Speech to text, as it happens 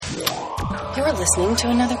You're listening to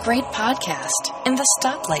another great podcast in the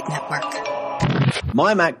Stoplight Network.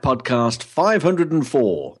 My Mac Podcast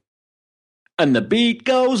 504. And the beat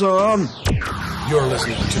goes on. You're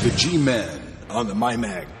listening to the G-Men on the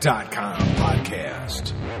MyMac.com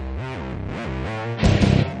podcast.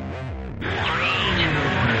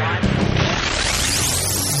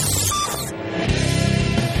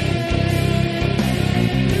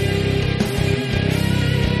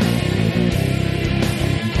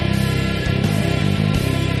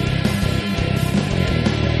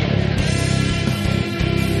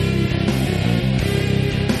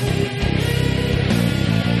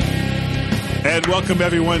 And welcome,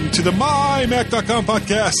 everyone, to the MyMac.com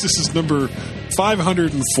podcast. This is number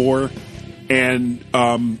 504.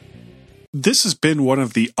 And this has been one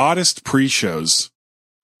of the oddest pre-shows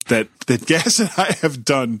that Gaz and I have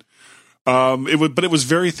done. But it was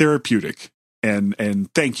very therapeutic. And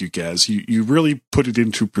thank you, Gaz. You really put it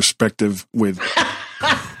into perspective with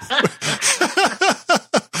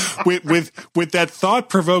with that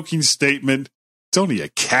thought-provoking statement. It's only a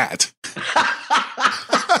cat.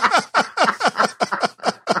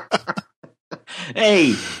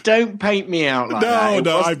 Hey, don't paint me out like that. It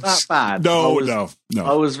wasn't that bad. No.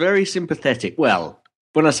 I was very sympathetic. Well,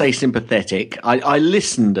 when I say sympathetic, I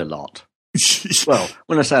listened a lot. Well,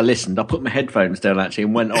 when I say I listened, I put my headphones down actually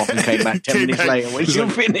and went off and came back 10 minutes later when you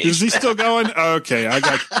finished. Is he still going? Okay, I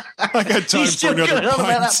got time He's for another going on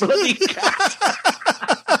about that bloody cat.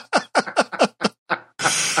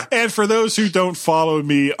 And for those who don't follow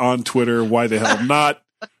me on Twitter, why the hell not?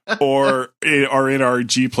 Or are in our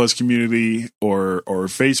G Plus community or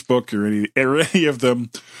Facebook or any of them.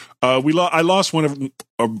 I lost one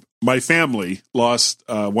of my family lost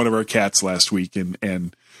one of our cats last week,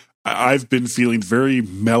 and I've been feeling very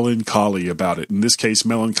melancholy about it. In this case,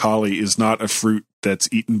 melancholy is not a fruit that's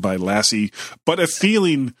eaten by Lassie, but a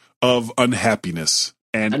feeling of unhappiness.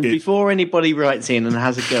 And before anybody writes in and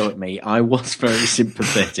has a go at me, I was very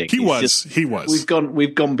sympathetic. He was. We've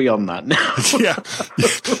gone beyond that now. Yeah.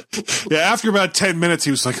 After about 10 minutes,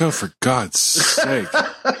 he was like, "Oh, for God's sake!"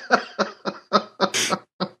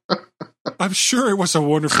 I'm sure it was a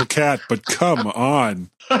wonderful cat, but come on.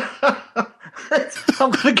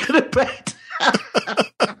 I'm going to go to bed.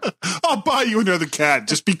 I'll buy you another cat.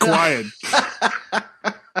 Just be quiet.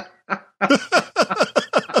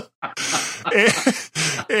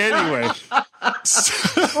 Anyway,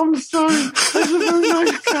 I'm sorry. That's a very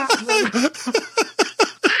nice cat.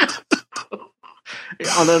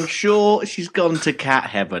 And I'm sure she's gone to cat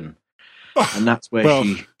heaven, and that's where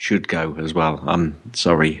she should go as well. I'm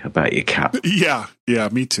sorry about your cat. Yeah,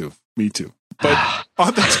 me too. But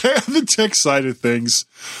on the tech side of things,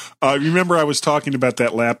 remember I was talking about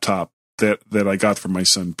that laptop that I got from my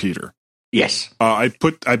son Peter. Yes. I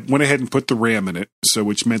went ahead and put the RAM in it,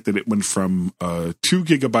 which meant that it went from 2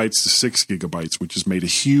 gigabytes to 6 gigabytes, which has made a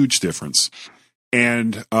huge difference.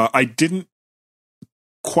 And I didn't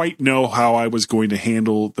quite know how I was going to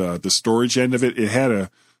handle the storage end of it. It had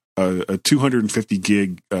a 250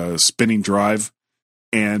 gig spinning drive,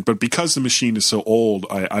 but because the machine is so old,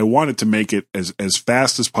 I wanted to make it as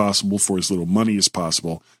fast as possible for as little money as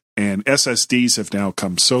possible. And SSDs have now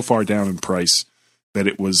come so far down in price that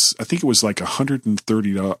I think it was like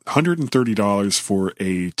 $130 for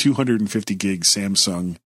a 250 gig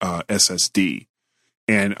Samsung SSD.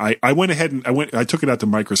 And I went ahead and I took it out to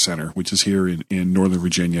Micro Center, which is here in Northern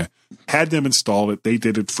Virginia, had them install it. They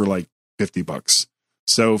did it for like $50.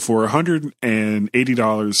 So for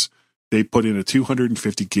 $180, they put in a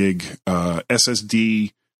 250 gig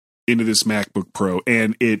SSD into this MacBook Pro,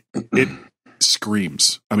 and it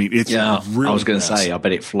screams. I mean, it's really I was going to fast. say, I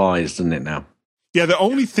bet it flies, doesn't it now? Yeah, the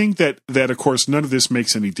only thing that of course none of this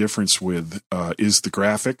makes any difference with is the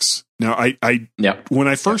graphics. Now, when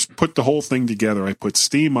I first put the whole thing together, I put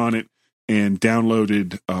Steam on it and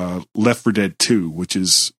downloaded Left 4 Dead 2, which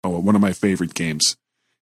is one of my favorite games.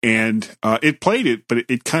 And it played it, but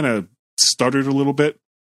it kind of stuttered a little bit.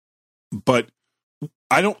 But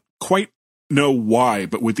I don't quite know why,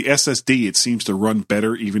 but with the SSD, it seems to run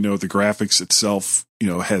better, even though the graphics itself,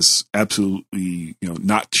 has absolutely,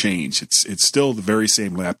 not changed. It's still the very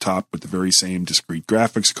same laptop with the very same discrete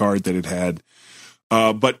graphics card that it had,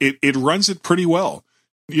 but it runs it pretty well.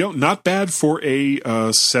 Not bad for a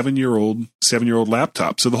 7-year-old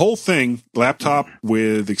laptop. So the whole thing, laptop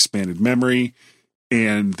with expanded memory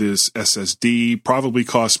and this SSD, probably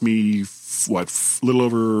cost me a little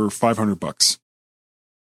over $500.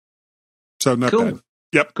 So not bad.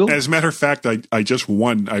 Yep. Cool. As a matter of fact, I just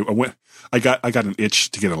won. I got an itch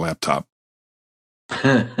to get a laptop.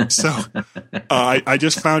 So I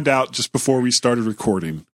just found out just before we started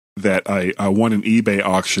recording that I won an eBay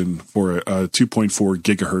auction for a 2.4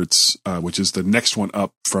 gigahertz, which is the next one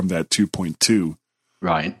up from that 2.2.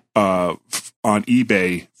 Right. On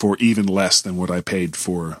eBay for even less than what I paid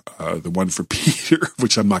for the one for Peter,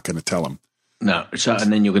 which I'm not going to tell him. No. So,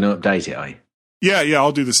 and then you're going to update it, are you? Yeah,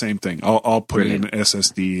 I'll do the same thing. I'll put in an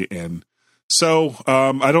SSD, and so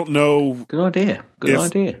I don't know. Good idea. Good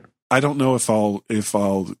idea. I don't know if I'll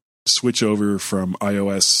switch over from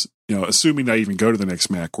iOS, assuming I even go to the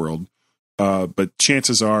next Macworld. But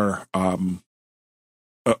chances are,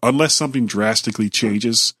 unless something drastically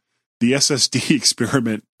changes, the SSD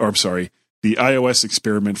experiment, the iOS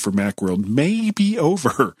experiment for Macworld may be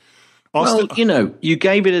over. Austin, well, you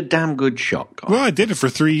gave it a damn good shot, guys. Well, I did it for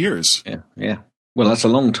 3 years. Yeah. Well, that's a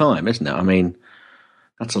long time, isn't it? I mean,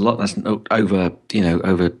 that's a lot. That's over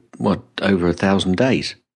 1,000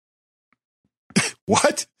 days.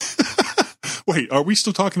 What? Wait, are we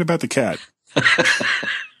still talking about the cat?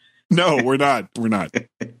 No, we're not. We're not.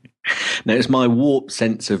 No, it's my warped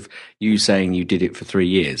sense of you saying you did it for 3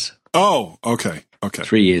 years. Oh, okay.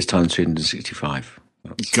 3 years times 365.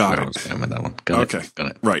 Got it. I was going with that one. Got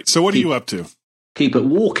it. Right. So what are you up to? Keep it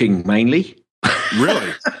walking, mainly.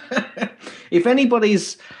 Really? If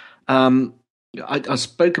anybody's... I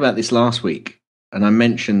spoke about this last week, and I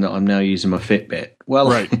mentioned that I'm now using my Fitbit. Well,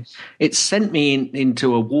 right. It sent me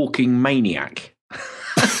into a walking maniac.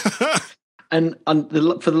 And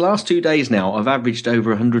for the last 2 days now, I've averaged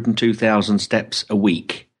over 102,000 steps a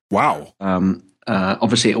week. Wow.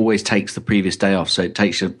 Obviously, it always takes the previous day off, so it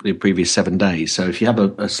takes the previous 7 days. So if you have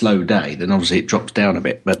a slow day, then obviously it drops down a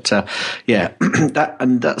bit. But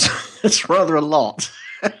that's rather a lot.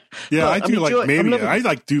 Yeah, I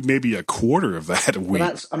do maybe a quarter of that a week.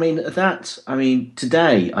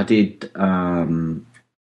 Today I did.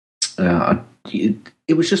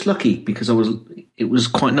 It was just lucky because it was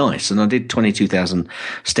quite nice, and I did 22,000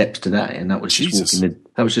 steps today, and that was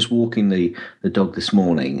just walking the dog this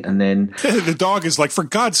morning, and then the dog is like, for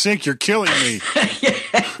God's sake, you're killing me. Yeah,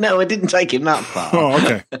 no, I didn't take him that far. Oh,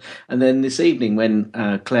 okay. And then this evening, when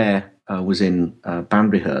Claire was in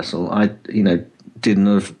band rehearsal, I did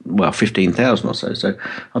another 15,000 or so. So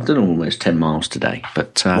I've done almost 10 miles today.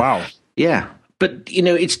 But wow, yeah. But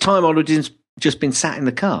it's time I'd just been sat in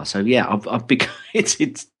the car. So yeah, I've become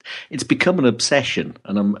it's become an obsession,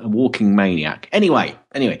 and I'm a walking maniac. Anyway,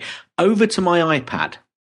 over to my iPad.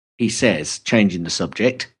 He says, changing the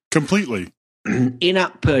subject completely.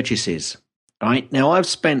 In-app purchases. Right now, I've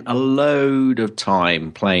spent a load of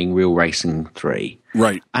time playing Real Racing 3.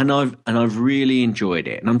 Right, and I've really enjoyed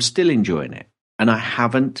it, and I'm still enjoying it. And I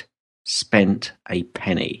haven't spent a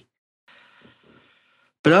penny.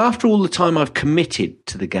 But after all the time I've committed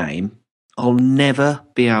to the game, I'll never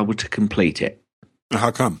be able to complete it. How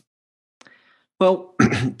come? Well,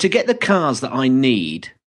 to get the cars that I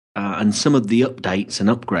need and some of the updates and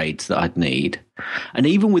upgrades that I'd need, and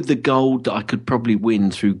even with the gold that I could probably win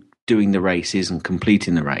through doing the races and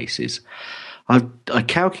completing the races, I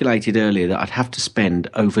calculated earlier that I'd have to spend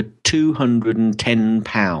over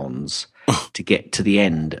 £210 to get to the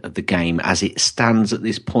end of the game as it stands at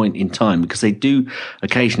this point in time, because they do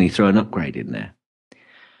occasionally throw an upgrade in there.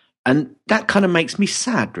 And that kind of makes me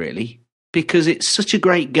sad, really, because it's such a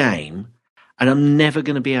great game and I'm never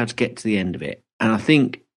going to be able to get to the end of it. And I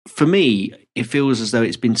think, for me, it feels as though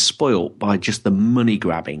it's been spoilt by just the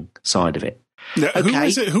money-grabbing side of it. Now,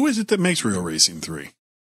 who is it that makes Real Racing 3?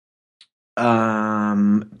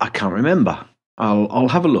 I can't remember. I'll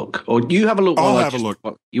have a look, or you have a look. I'll have a look.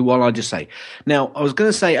 While I just say. Now, I was going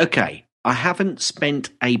to say, okay, I haven't spent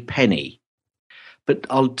a penny, but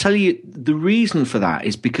I'll tell you the reason for that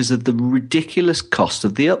is because of the ridiculous cost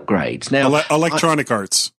of the upgrades. Now, Electronic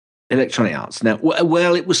Arts. Now,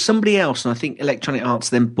 well, it was somebody else, and I think Electronic Arts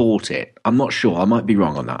then bought it. I'm not sure. I might be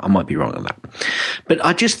wrong on that. But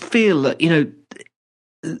I just feel that,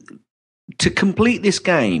 to complete this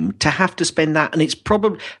game, to have to spend that, and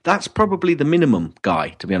that's probably the minimum,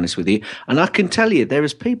 Guy, to be honest with you. And I can tell you, there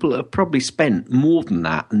is people that have probably spent more than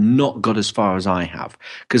that and not got as far as I have,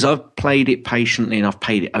 because I've played it patiently and I've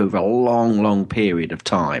played it over a long, long period of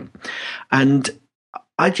time. And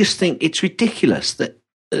I just think it's ridiculous that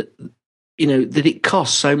it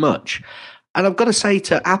costs so much. And I've got to say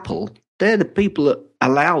to Apple, they're the people that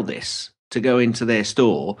allow this to go into their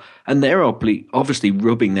store, and they're obviously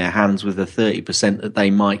rubbing their hands with the 30% that they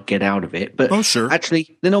might get out of it. But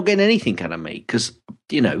actually, they're not getting anything out of me because,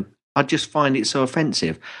 I just find it so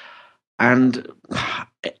offensive. And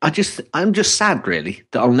I'm just sad, really,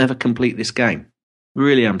 that I'll never complete this game.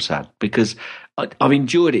 Really, I'm sad because I've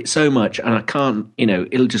enjoyed it so much, and I can't,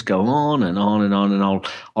 it'll just go on and on and on, and I'll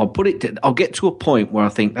get to a point where I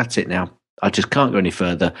think that's it now. I just can't go any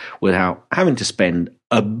further without having to spend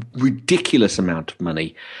a ridiculous amount of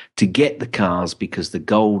money to get the cars because the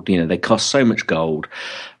gold, they cost so much gold,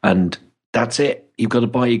 and that's it. You've got to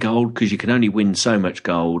buy your gold because you can only win so much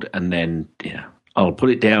gold, and then, I'll put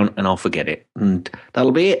it down and I'll forget it, and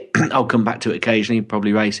that'll be it. I'll come back to it occasionally,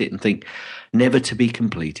 probably race it, and think never to be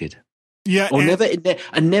completed. Yeah, or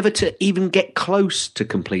never to even get close to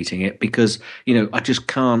completing it because I just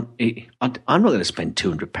can't. I'm not going to spend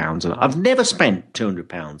 £200 on it. I've never spent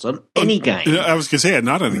 £200 on any game. I was going to say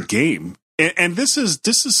not on a game, and this is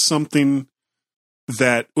something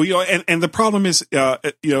that and the problem is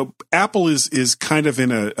Apple is kind of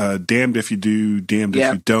in a damned if you do, damned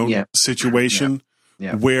if you don't situation.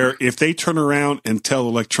 Yeah. Where if they turn around and tell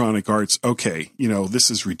Electronic Arts, okay, this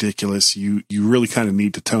is ridiculous, you really kind of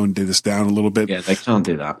need to tone this down a little bit. Yeah, they can't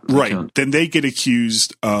do that. Then they get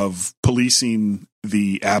accused of policing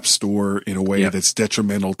the App Store in a way that's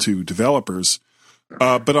detrimental to developers.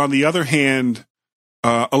 But on the other hand,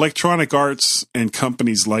 Electronic Arts and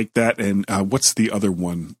companies like that, and what's the other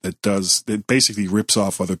one that basically rips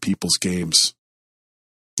off other people's games?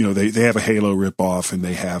 They have a Halo ripoff, and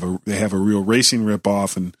they have a real racing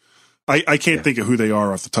ripoff, and I can't think of who they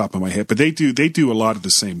are off the top of my head, but they do a lot of the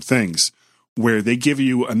same things where they give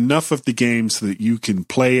you enough of the game so that you can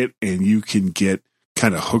play it and you can get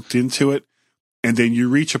kind of hooked into it, and then you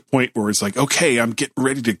reach a point where it's like, okay, I'm getting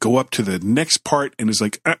ready to go up to the next part, and it's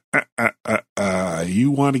like, you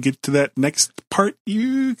want to get to that next part,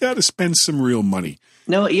 you got to spend some real money.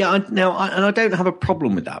 No, yeah, and I don't have a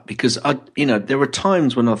problem with that because there were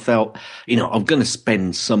times when I felt, I'm going to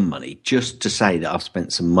spend some money just to say that I've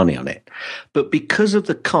spent some money on it, but because of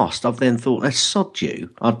the cost, I've then thought, let's sod you.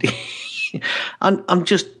 I'm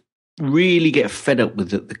just really get fed up with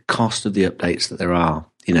the cost of the updates that there are,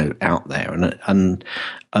 out there, and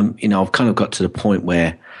I've kind of got to the point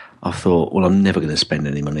where I thought, well, I'm never going to spend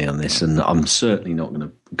any money on this, and I'm certainly not going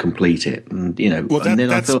to complete it, and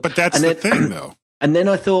that's the thing, though. And then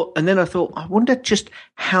I thought, I wonder just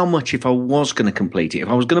how much if I was going to complete it, if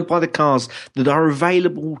I was going to buy the cars that are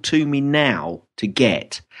available to me now to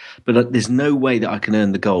get, but there's no way that I can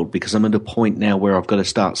earn the gold because I'm at a point now where I've got to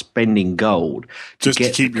start spending gold just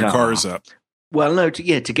to keep your cars up. Well, no, to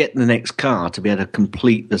get the next car to be able to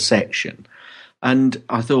complete the section. And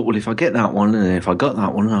I thought, well, if I get that one, and if I got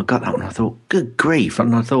that one, and I got that one, I thought, good grief.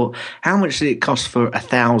 And I thought, how much did it cost for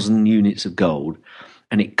 1,000 units of gold?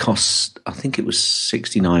 And it costs, I think it was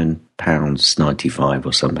 £69.95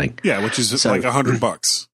 or something. Yeah, which is like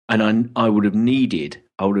 $100. And I would have needed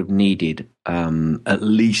at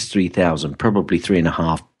least 3,000, probably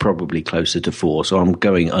 3.5, probably closer to 4. So I'm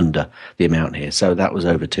going under the amount here. So that was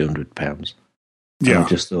over £200. Yeah, and I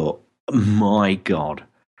just thought, my God,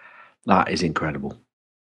 that is incredible.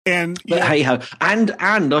 But hey ho, and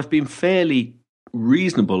I've been fairly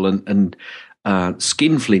reasonable and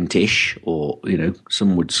skinflintish, or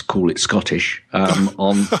some would call it Scottish,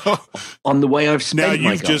 on the way I've spent my gold.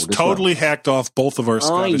 Now you've just totally hacked off both of our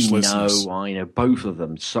Scottish listeners. I know, both of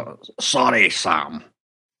them. Sorry, Sam.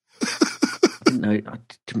 I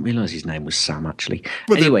didn't realise his name was Sam, actually.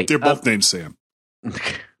 But anyway, they're both named Sam.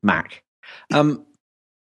 Mac. And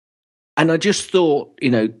I just thought,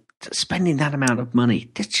 spending that amount of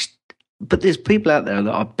money, but there's people out there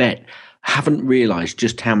that I bet haven't realised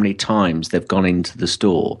just how many times they've gone into the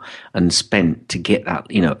store and spent to get that,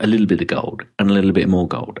 a little bit of gold and a little bit more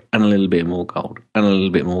gold and a little bit more gold and a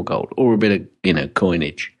little bit more gold, or a bit of,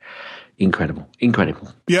 coinage. Incredible.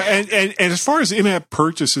 Yeah, and as far as in-app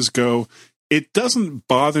purchases go, it doesn't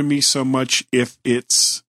bother me so much if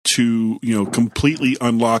it's to completely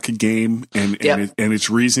unlock a game and it's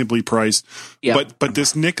reasonably priced. Yep. But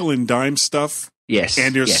this nickel and dime stuff. Yes,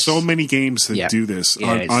 and there's so many games that do this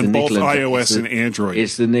on both iOS and Android.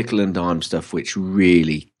 It's the nickel and dime stuff which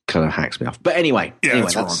really kind of hacks me off. But anyway,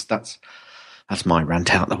 that's my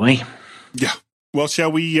rant out the way. Yeah. Well,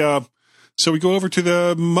 shall we go over to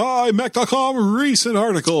the mymac.com recent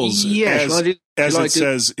articles? Yeah, as it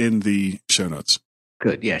says in the show notes.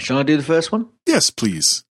 Good. Yeah. Shall I do the first one? Yes,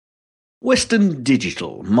 please. Western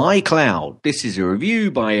Digital, My Cloud. This is a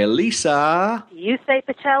review by Elisa. You say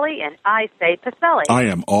Pacelli and I say Pacelli. I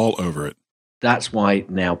am all over it. That's why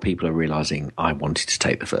now people are realizing I wanted to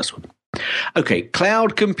take the first one. Okay,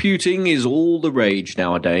 cloud computing is all the rage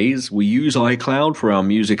nowadays. We use iCloud for our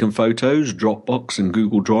music and photos, Dropbox and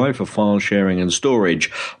Google Drive for file sharing and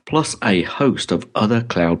storage, plus a host of other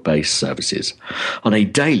cloud-based services. On a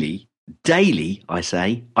daily,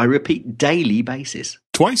 I repeat, daily basis.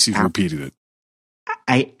 Twice you've repeated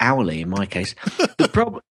it. Hourly in my case.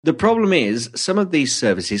 The problem is some of these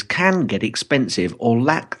services can get expensive or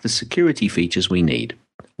lack the security features we need.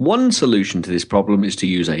 One solution to this problem is to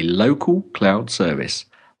use a local cloud service,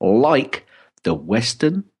 like the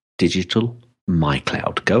Western Digital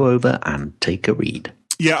MyCloud. Go over and take a read.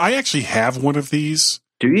 Yeah, I actually have one of these.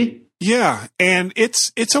 Do you? Yeah, and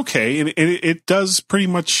it's okay, and it does pretty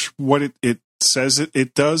much what it says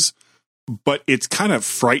it does, but it kind of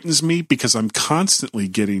frightens me because I'm constantly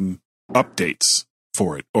getting updates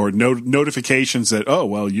for it or notifications that, oh,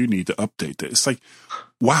 well, you need to update this. It's like,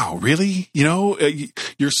 wow, really? You know,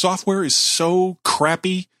 your software is so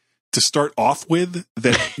crappy to start off with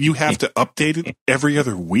that you have to update it every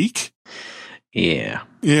other week? Yeah.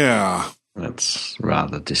 Yeah. That's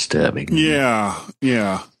rather disturbing. Yeah.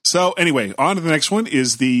 So anyway, on to the next one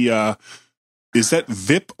is is that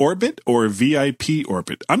VIP Orbit or VIP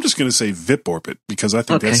Orbit? I'm just going to say VIP Orbit because I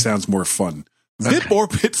think that sounds more fun. VIP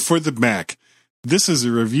Orbit for the Mac. This is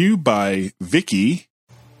a review by Vicky.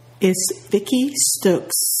 It's Vicky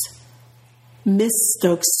Stokes. Miss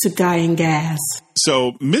Stokes to Guy and Gaz.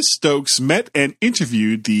 So Miss Stokes met and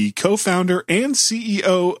interviewed the co-founder and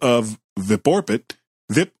CEO of VIP Orbit,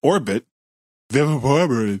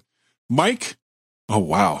 Mike. Oh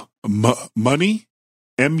wow, Money,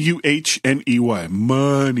 Muhney,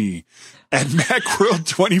 Money at Macworld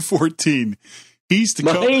 2014. He's the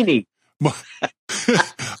Money.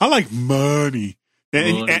 I like money.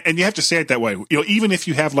 And you have to say it that way. You know, even if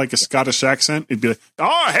you have like a Scottish accent, it'd be like,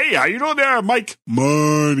 oh, hey, how you doing there, Mike?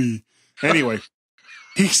 Money. Anyway,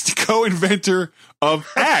 he's the co-inventor of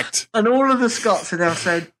ACT. And all of the Scots have now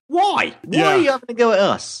said, why? Why are you having to go at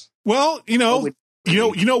us? Well, you know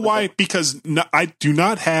why? Because I do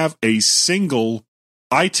not have a single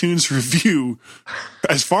iTunes review,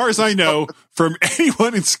 as far as I know, from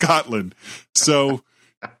anyone in Scotland. So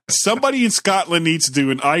somebody in Scotland needs to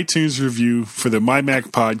do an iTunes review for the My Mac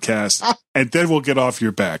podcast, and then we'll get off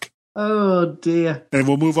your back. Oh, dear. And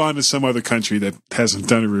we'll move on to some other country that hasn't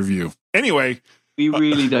done a review. Anyway. We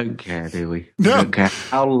really don't care, do we? No. We don't care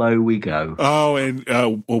how low we go. Oh, and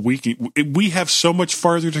we have so much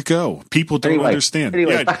farther to go. People don't understand.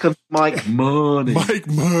 Anyway, back on Mike Money. Mike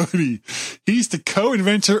Money. He's the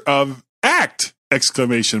co-inventor of ACT! A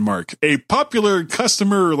popular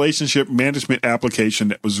customer relationship management application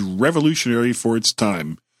that was revolutionary for its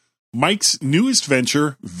time. Mike's newest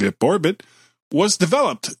venture, VIP Orbit, was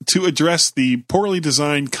developed to address the poorly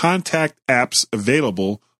designed contact apps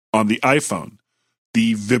available on the iPhone.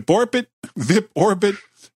 The VIP Orbit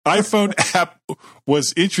iPhone app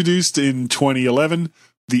was introduced in 2011.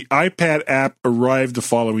 The iPad app arrived the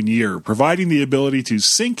following year, providing the ability to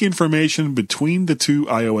sync information between the two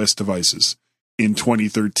iOS devices. In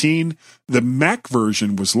 2013, the Mac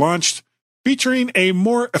version was launched, featuring a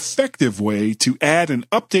more effective way to add and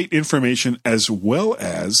update information as well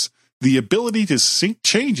as the ability to sync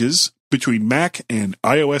changes between Mac and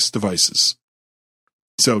iOS devices.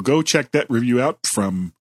 So go check that review out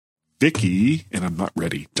from Vicky, and I'm not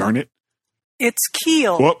ready. Darn it. It's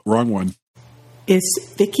Keel. Whoop, wrong one.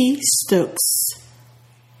 It's Vicky Stokes.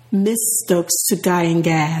 Miss Stokes to Guy and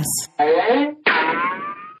Gaz.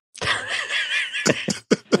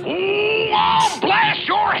 I'll blast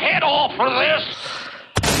your head off for this.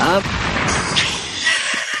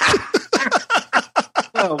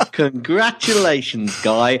 Well, congratulations,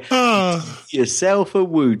 Guy. Yourself a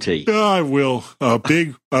wooty. I will. A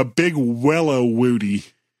big wello wooty.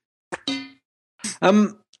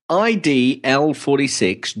 ID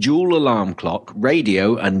L46 dual alarm clock,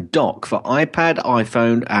 radio and dock for iPad,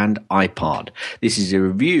 iPhone and iPod. This is a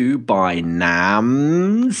review by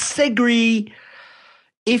Nam Segri.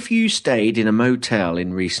 If you stayed in a motel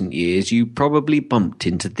in recent years, you probably bumped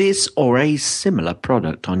into this or a similar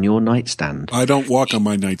product on your nightstand. I don't walk on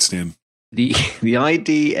my nightstand. The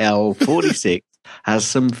ID L46 has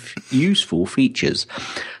some useful features,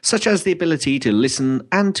 such as the ability to listen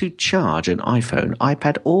and to charge an iPhone,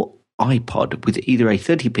 iPad or iPod with either a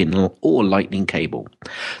 30-pin or lightning cable.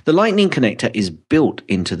 The lightning connector is built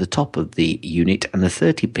into the top of the unit, and the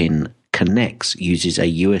 30-pin uses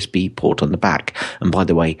a USB port on the back. And by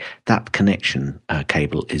the way, that connection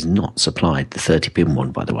cable is not supplied, the 30-pin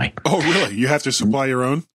one, by the way. Oh, really? You have to supply your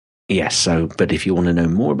own? Yes, but if you want to know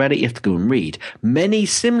more about it, you have to go and read. Many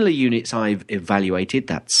similar units I've evaluated,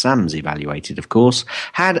 that Sam's evaluated, of course,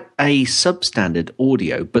 had a substandard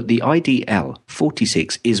audio, but the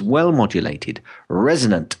IDL46 is well modulated,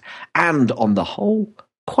 resonant, and on the whole,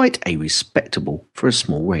 quite a respectable for a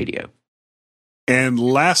small radio. And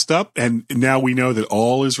last up, and now we know that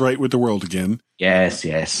all is right with the world again. Yes.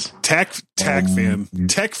 TechFan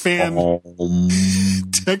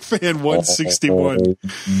 161.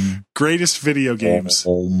 Greatest video games.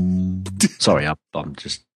 Sorry, I'm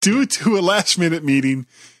just... Due to a last-minute meeting,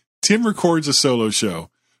 Tim records a solo show.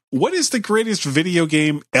 what is the greatest video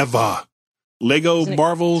game ever? Lego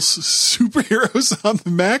Marvel's Superheroes on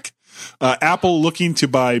the Mac. Apple looking to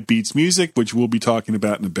buy Beats Music, which we'll be talking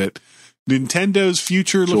about in a bit. Nintendo's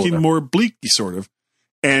future looking more bleak, sort of.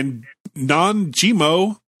 And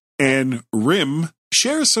Non-Gmo and Rim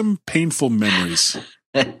share some painful memories.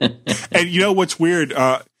 And you know what's weird?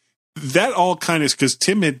 That all kind of, because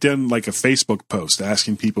Tim had done like a Facebook post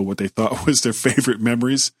asking people what they thought was their favorite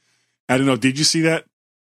memories. I don't know. Did you see that?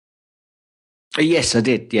 Yes, I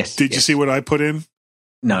did. Yes. Did you see what I put in?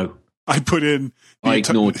 No. I put in. I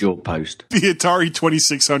ignored your post. The Atari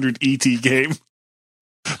 2600 ET game.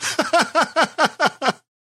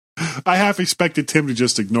 I half expected Tim to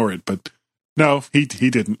just ignore it, but no, he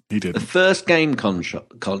didn't. He didn't. The first game console.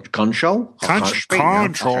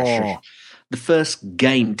 The first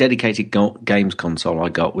game dedicated games console I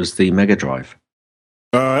got was the Mega Drive.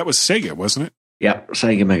 That was Sega, wasn't it? Yeah,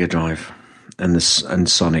 Sega Mega Drive, and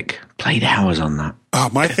Sonic. Played hours on that. Oh,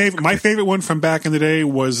 my favorite one from back in the day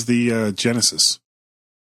was the Genesis.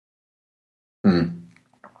 Was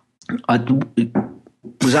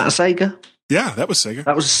that a Sega? Yeah, that was Sega.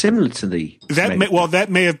 That was similar to the that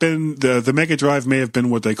may have been the Mega Drive. May have been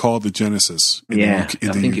what they called the Genesis. I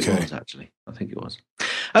think it was actually. I think it was.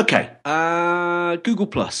 Okay, Google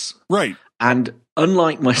Plus. Right. And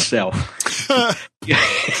unlike myself,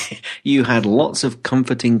 you had lots of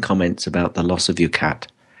comforting comments about the loss of your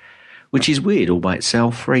cat, which is weird all by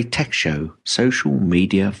itself for a tech show social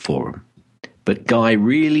media forum. But Guy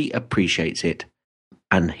really appreciates it,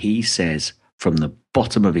 and he says from the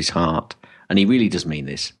bottom of his heart, and he really does mean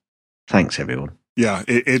this, thanks everyone. Yeah,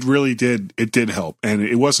 it really did. It did help, and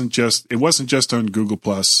it wasn't just on Google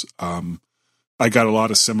Plus. I got a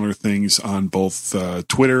lot of similar things on both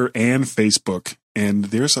Twitter and Facebook, and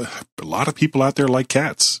there's a lot of people out there like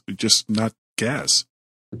cats, just not Gaz.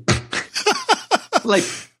 Like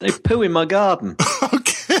they poo in my garden.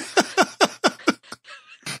 Okay,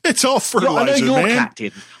 it's all fertilizer, I know your man. cat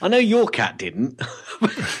didn't. I know your cat didn't.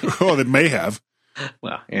 Oh, they may have.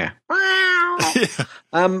 Well, yeah.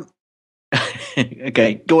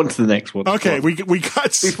 Okay, go on to the next one. Okay, we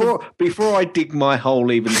got before I dig my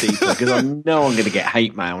hole even deeper, because I know I'm going to get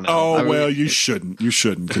hate mail now. Oh, well, you shouldn't,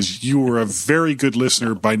 because you were a very good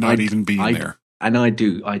listener by not even being there. And I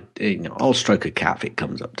do. I'll stroke a cat if it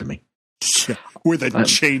comes up to me. Yeah, with a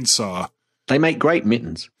chainsaw. They make great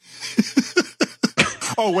mittens.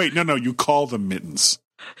 Oh wait, no, you call them mittens.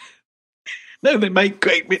 No, they make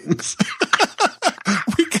great mittens.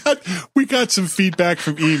 We got some feedback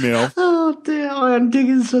from email. Oh dear, I am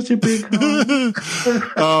digging such a big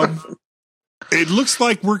hole. It looks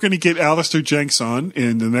like we're going to get Alistair Jenks on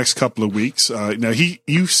in the next couple of weeks. Now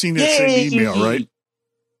you've seen that same email, right?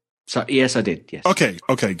 So yes, I did. Yes.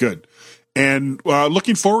 Okay, good. And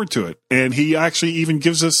looking forward to it. And he actually even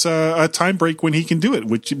gives us a time break when he can do it,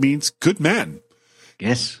 which means good man.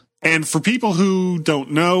 Yes. And for people who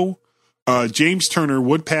don't know, James Turner,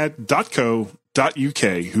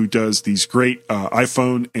 woodpad.co.uk, who does these great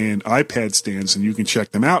iPhone and iPad stands, and you can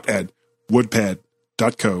check them out at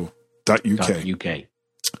woodpad.co.uk.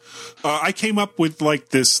 I came up with like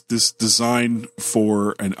this design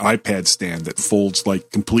for an iPad stand that folds like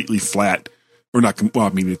completely flat, or not. Well, I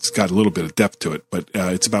mean, it's got a little bit of depth to it, but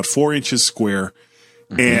it's about 4 inches square,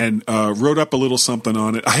 and wrote up a little something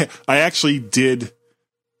on it. I actually did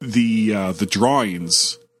the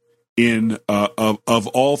drawings in of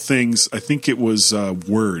all things. I think it was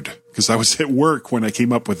Word, because I was at work when I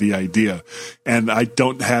came up with the idea, and I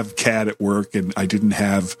don't have CAD at work, and I didn't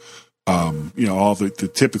have all the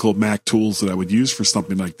typical Mac tools that I would use for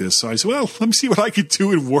something like this. So I said, well, let me see what I could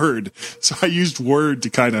do in Word. So I used Word to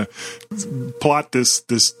kind of plot this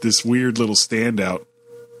weird little standout,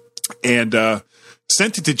 and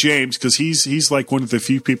sent it to James, because he's like one of the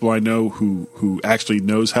few people I know who actually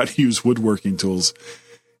knows how to use woodworking tools.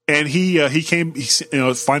 And he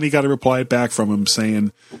finally got a reply back from him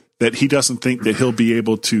saying that he doesn't think that he'll be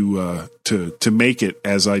able to make it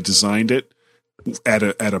as I designed it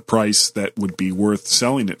at a price that would be worth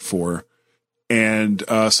selling it for. And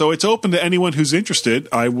so it's open to anyone who's interested.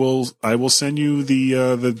 I will send you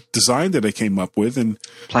the design that I came up with. And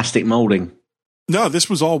plastic molding. No, this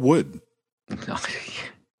was all wood.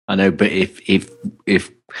 I know, but if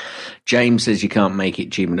James says you can't make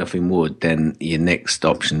it cheap enough in wood, then your next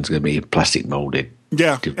option is going to be plastic molded.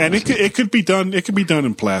 Yeah, and it could be done. It could be done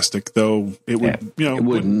in plastic, though. It would,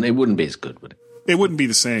 it wouldn't be as good, would it? It wouldn't be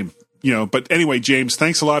the same, But anyway, James,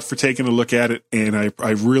 thanks a lot for taking a look at it, and I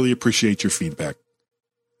really appreciate your feedback.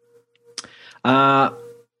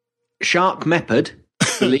 Shark Mepard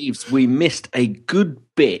believes we missed a good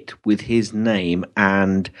bit with his name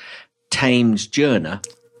and Thames Journer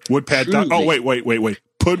Woodpad. Oh, wait.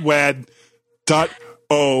 Pudwad.o.qk.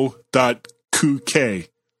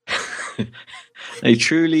 A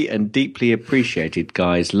truly and deeply appreciated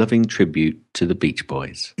guy's loving tribute to the Beach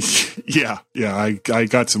Boys. Yeah. I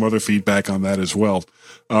got some other feedback on that as well.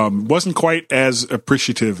 Wasn't quite as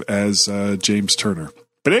appreciative as James Turner.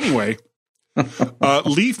 But anyway,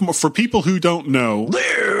 for people who don't know,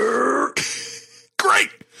 great.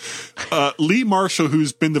 Lee Marshall,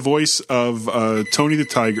 who's been the voice of Tony the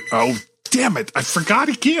Tiger. Oh, damn it! I forgot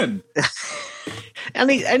again.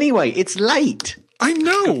 Anyway, it's late. I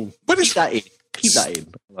know. What is that? Keep that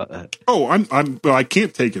in. Like that. Oh, I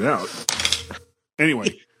can't take it out.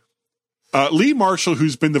 Anyway, Lee Marshall,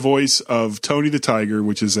 who's been the voice of Tony the Tiger,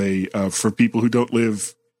 which is for people who don't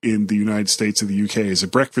live in the United States or the UK, is a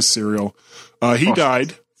breakfast cereal. He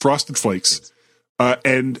died, Frosted Flakes,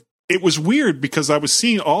 and it was weird because I was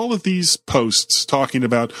seeing all of these posts talking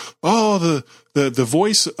about, the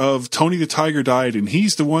voice of Tony the Tiger died, and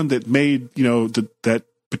he's the one that made that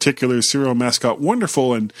particular cereal mascot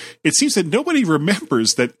wonderful. And it seems that nobody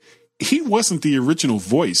remembers that he wasn't the original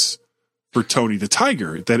voice for Tony the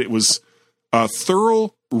Tiger, that it was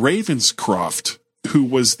Thurl Ravenscroft, who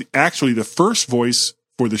was actually the first voice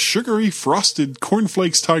for the sugary frosted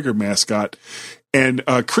cornflakes tiger mascot. And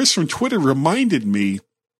Chris from Twitter reminded me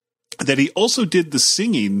that he also did the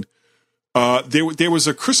singing. There was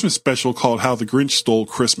a Christmas special called How the Grinch Stole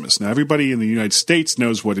Christmas. Now, everybody in the United States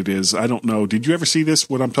knows what it is. I don't know. Did you ever see this,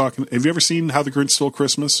 what I'm talking? Have you ever seen How the Grinch Stole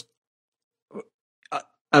Christmas?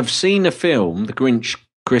 I've seen a film, the Grinch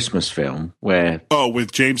Christmas film, where... Oh,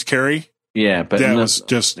 with James Carrey? Yeah, but... That was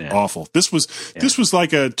just awful. This was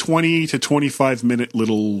like a 20 to 25 minute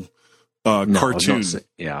little cartoon.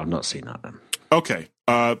 I've not seen that then. Okay.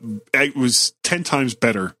 It was 10 times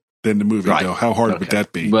better than the movie, though. How hard would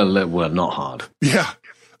that be? Well, not hard. Yeah.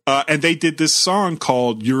 And they did this song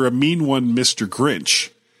called You're a Mean One, Mr.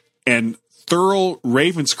 Grinch. And Thurl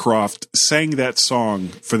Ravenscroft sang that song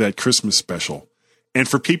for that Christmas special. And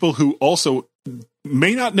for people who also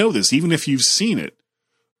may not know this, even if you've seen it,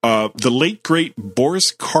 the late, great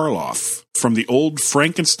Boris Karloff from the old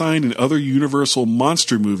Frankenstein and other Universal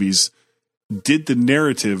monster movies did the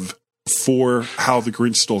narrative for How the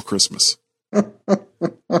Grinch Stole Christmas.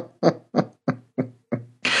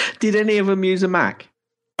 Did any of them use a Mac?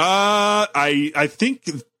 I think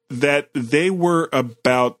that they were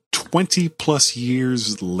about 20 plus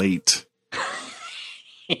years late.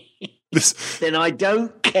 Then I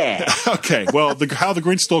don't care. Okay, well, How the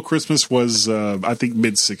Grinch Stole Christmas was, I think,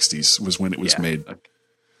 mid-'60s was when it was made. Okay.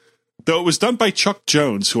 Though it was done by Chuck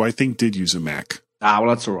Jones, who I think did use a Mac. Well,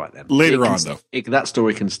 that's all right then. Later on, though. That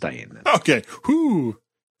story can stay in then. Okay. Whew.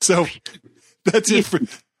 So that's it.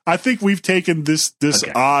 I think we've taken this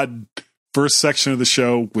odd first section of the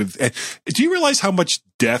show with... Do you realize how much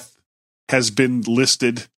death has been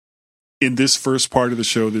listed in this first part of the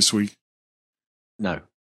show this week? No.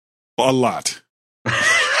 A lot.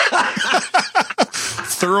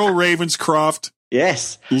 Thurl Ravenscroft.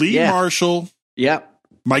 Yes. Lee Marshall. Yep.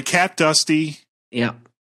 My cat Dusty. Yep.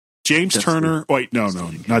 James Turner. Wait, no,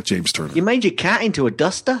 not James Turner. You made your cat into a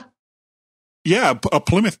duster? Yeah, a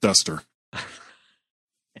Plymouth duster.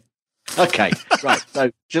 Okay, right.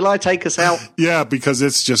 So, shall I take us out? Yeah, because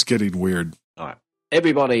it's just getting weird. All right.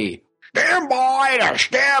 Everybody, stand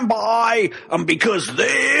by, and because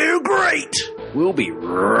they're great, we'll be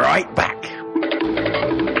right back.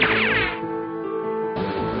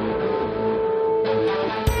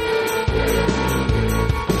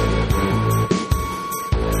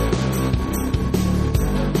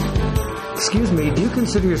 Excuse me, do you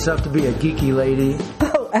consider yourself to be a geeky lady?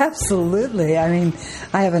 Oh, absolutely. I mean,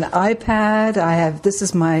 I have an iPad. This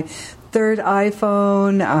is my third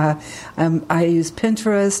iPhone. I use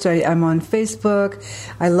Pinterest. I'm on Facebook.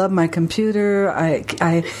 I love my computer. I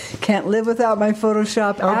can't live without my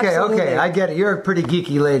Photoshop. Okay, I get it. You're a pretty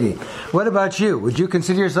geeky lady. What about you? Would you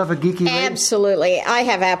consider yourself a geeky lady? Absolutely. I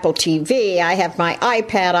have Apple TV. I have my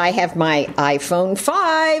iPad. I have my iPhone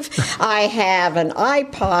 5. I have an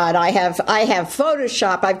iPod. I have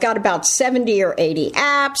Photoshop. I've got about 70 or 80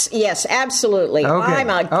 apps. Yes, absolutely. Okay. I'm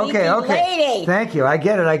a geeky lady. Thank you. I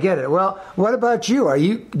get it. Well, what about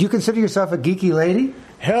you? Do you consider yourself a geeky lady?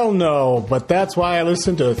 Hell no, but that's why I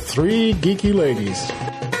listen to 3 Geeky Ladies.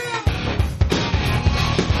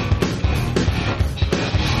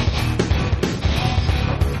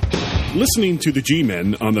 Listening to the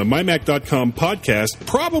G-Men on the MyMac.com podcast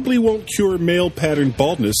probably won't cure male pattern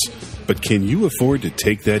baldness, but can you afford to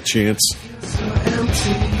take that chance? So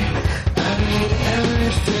empty, I need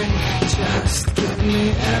everything, just give me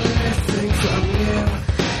everything from you.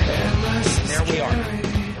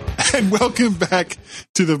 And Welcome back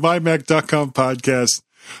to the MyMac.com podcast.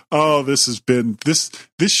 Oh, this has been this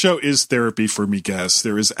show is therapy for me, guys.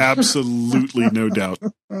 There is absolutely no doubt.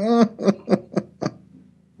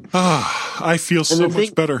 I feel so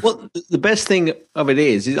much better. Well, the best thing of it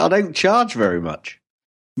is I don't charge very much.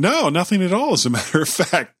 No, nothing at all, as a matter of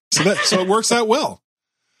fact. So it works out well.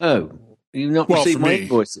 Oh, you've not received my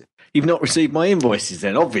invoices. You've not received my invoices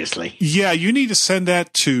then, obviously. Yeah, you need to send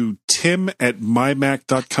that to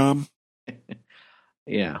tim@mymac.com.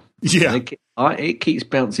 Yeah. Yeah. It keeps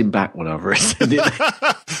bouncing back whenever I send it.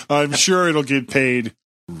 I'm sure it'll get paid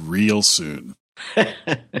real soon.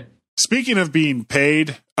 Speaking of being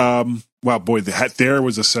paid, wow, boy, there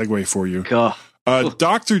was a segue for you. God.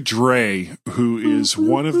 Dr. Dre, who is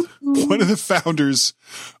one of the founders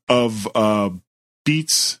of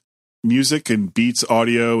Beats Music and Beats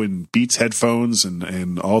Audio and Beats headphones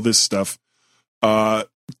and all this stuff,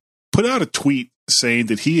 put out a tweet saying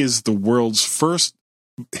that he is the world's first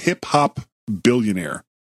hip-hop billionaire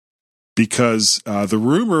because the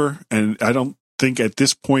rumor, and I don't think at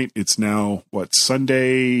this point it's now,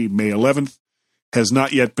 Sunday, May 11th, has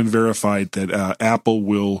not yet been verified that Apple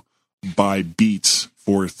will buy Beats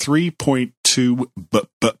for $3.2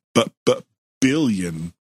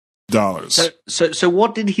 billion. So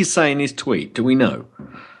what did he say in his tweet? Do we know?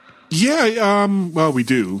 Yeah, well, we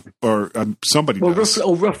do, or somebody does.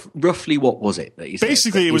 Roughly, what was it that he said?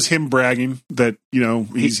 Basically, it was him bragging that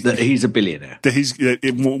he's a billionaire. That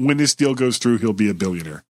when this deal goes through, he'll be a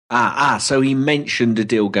billionaire. So he mentioned a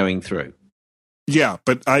deal going through. Yeah,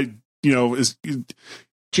 but I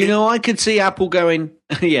could see Apple going,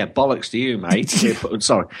 yeah, bollocks to you, mate.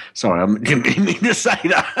 Sorry, I didn't mean to say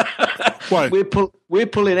that. What? We're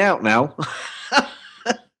pulling out now.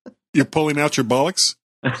 You're pulling out your bollocks?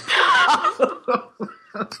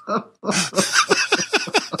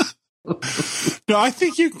 No, I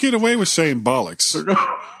think you can get away with saying bollocks.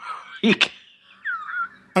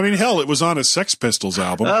 I mean, hell, it was on a Sex Pistols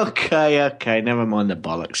album. Okay, never mind the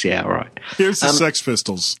bollocks. Yeah, all right. Here's the Sex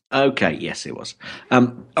Pistols. Okay, yes, it was.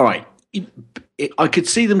 All right. I could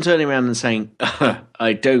see them turning around and saying,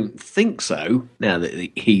 I don't think so, now that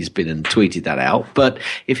he's been and tweeted that out. But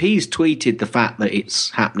if he's tweeted the fact that it's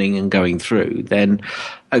happening and going through, then,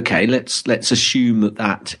 okay, let's assume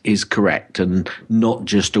that is correct and not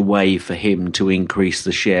just a way for him to increase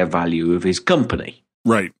the share value of his company.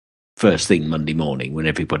 Right. First thing Monday morning when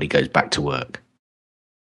everybody goes back to work.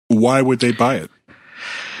 Why would they buy it?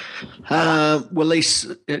 I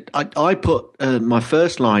put my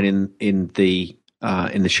first line in the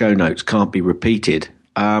show notes can't be repeated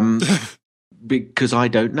because I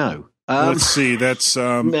don't know. Let's see. That's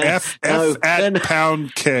pound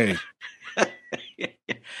K.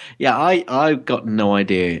 Yeah, I've got no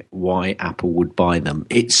idea why Apple would buy them.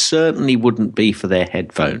 It certainly wouldn't be for their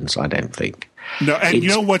headphones, I don't think. No, and you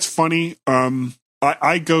know what's funny?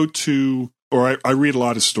 I go to, or I read a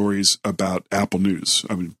lot of stories about Apple News.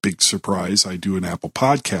 I mean, big surprise, I do an Apple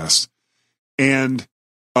podcast. And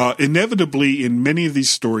inevitably in many of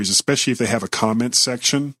these stories, especially if they have a comment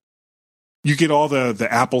section, you get all the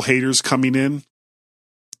Apple haters coming in.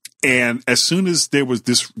 And as soon as there was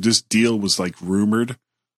this deal was like rumored,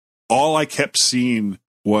 all I kept seeing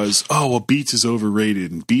was, Beats is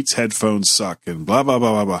overrated and Beats headphones suck and blah, blah,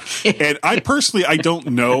 blah, blah, blah. And I personally, I don't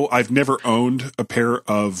know. I've never owned a pair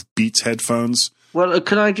of Beats headphones. Well,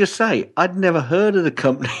 can I just say, I'd never heard of the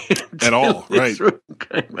company at all, right?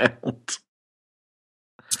 Came out.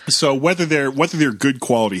 So whether they're good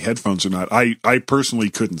quality headphones or not, I personally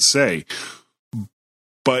couldn't say.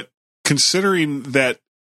 But considering that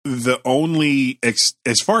the only,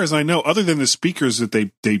 as far as I know, other than the speakers that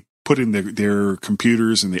they put in their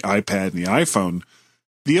computers and the iPad and the iPhone,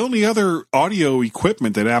 the only other audio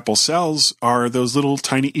equipment that Apple sells are those little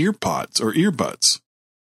tiny earpods or earbuds.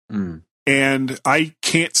 Mm. And I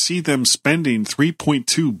can't see them spending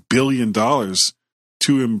 $3.2 billion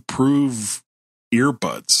to improve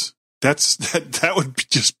earbuds. That would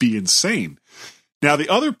just be insane. Now, the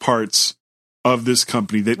other parts of this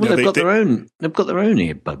company that they've got their own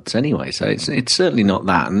earbuds anyway, so it's certainly not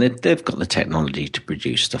that, and they've got the technology to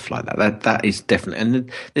produce stuff like that. That is definitely,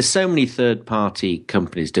 and there's so many third party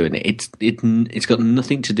companies doing it. It's got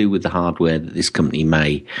nothing to do with the hardware that this company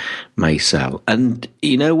may sell. And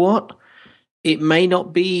you know what? It may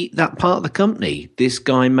not be that part of the company. This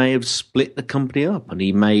guy may have split the company up, and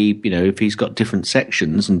he may, if he's got different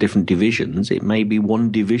sections and different divisions, it may be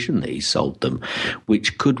one division that he sold them,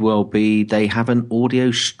 which could well be they have an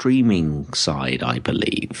audio streaming side, I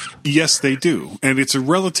believe. Yes, they do. And it's a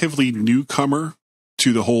relatively newcomer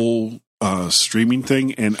to the whole streaming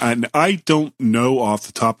thing, and I don't know off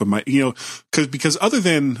the top of my, because other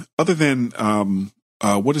than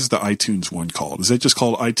what is the iTunes one called? Is that just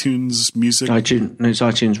called iTunes Music? No, it's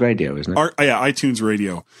iTunes Radio, isn't it? iTunes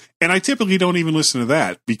Radio. And I typically don't even listen to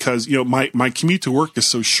that because, my commute to work is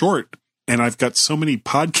so short and I've got so many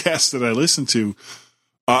podcasts that I listen to.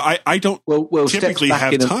 I don't typically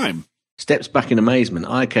have time. Steps back in amazement.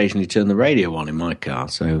 I occasionally turn the radio on in my car.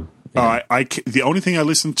 So the only thing I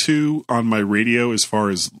listen to on my radio as far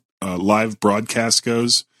as live broadcast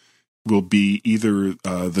goes will be either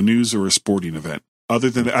the news or a sporting event. Other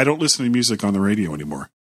than that, I don't listen to music on the radio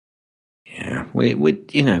anymore. Yeah,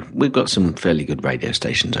 we've got some fairly good radio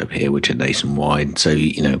stations over here, which are nationwide. So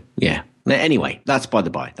yeah. Anyway, that's by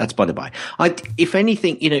the by. If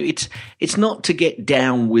anything, it's not to get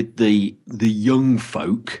down with the young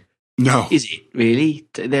folk. No, is it really?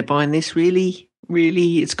 They're buying this really?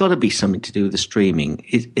 Really? It's got to be something to do with the streaming.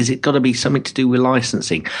 Is it got to be something to do with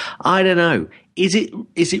licensing? I don't know. Is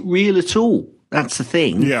it real at all? That's the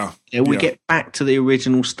thing. Yeah. We get back to the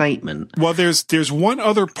original statement. Well, there's one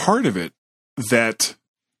other part of it that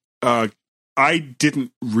I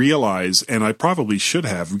didn't realize, and I probably should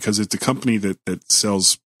have, because it's a company that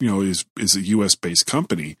sells, is a U.S. based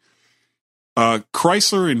company.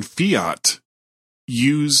 Chrysler and Fiat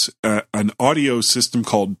use an audio system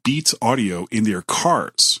called Beats Audio in their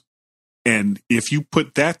cars. And if you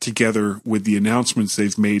put that together with the announcements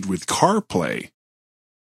they've made with CarPlay,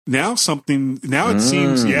 now it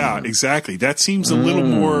seems, yeah, exactly. That seems a little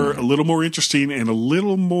more interesting and a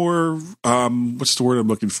little more, what's the word I'm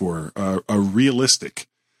looking for? Realistic.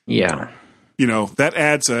 Yeah. That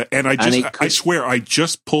adds I swear I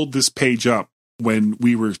just pulled this page up when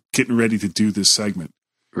we were getting ready to do this segment.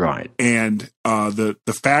 Right. And the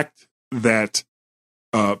fact that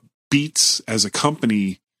Beats as a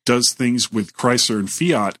company does things with Chrysler and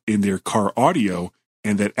Fiat in their car audio,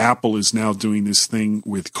 and that Apple is now doing this thing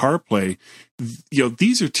with CarPlay,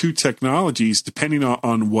 these are two technologies, depending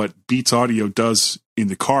on what Beats Audio does in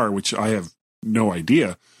the car, which I have no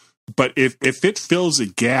idea. But if it fills a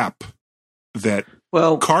gap that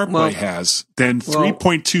CarPlay has, then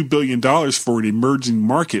 $3.2 billion for an emerging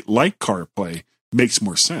market like CarPlay makes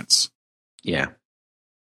more sense. Yeah.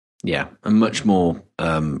 Yeah, a much more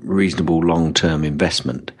reasonable long-term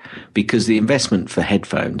investment, because the investment for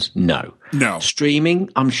headphones, no. Streaming,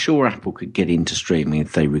 I'm sure Apple could get into streaming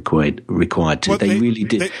if they required to. Well, they really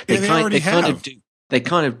do. They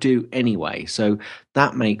kind of do anyway. So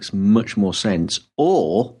that makes much more sense.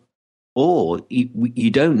 Or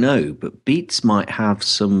you don't know, but Beats might have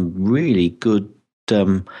some really good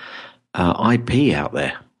IP out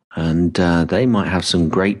there. And they might have some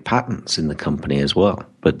great patents in the company as well,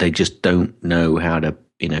 but they just don't know how to,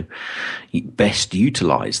 best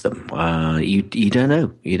utilize them. You don't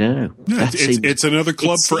know. Yeah, it's another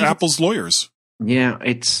club for Apple's lawyers. Yeah,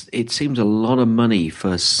 it seems a lot of money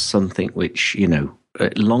for something which,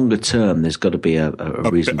 longer term, there's got to be a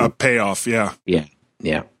reasonable payoff. Yeah,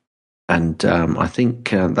 yeah. And I think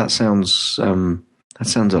that sounds. That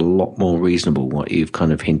sounds a lot more reasonable, what you've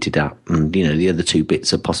kind of hinted at. And, the other two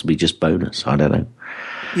bits are possibly just bonus. I don't know.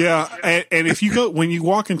 Yeah. And if you when you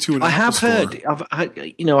walk into an Apple store,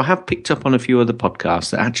 I have picked up on a few other podcasts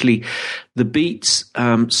that actually the Beats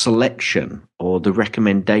selection or the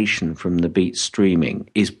recommendation from the Beats streaming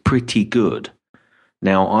is pretty good.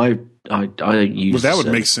 Now, I use... Well, that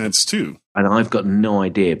would make sense too. And I've got no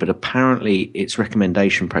idea, but apparently its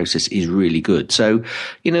recommendation process is really good. So,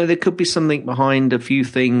 there could be something behind a few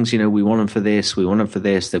things. We want them for this, we want them for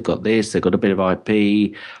this, they've got a bit of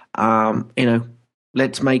IP.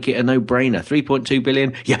 Let's make it a no-brainer. 3.2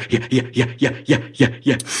 billion. Yeah.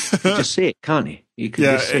 You just see it, can't you? You can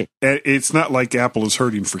just see it. It's not like Apple is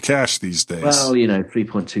hurting for cash these days. Well,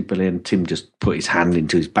 3.2 billion. Tim just put his hand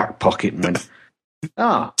into his back pocket and went,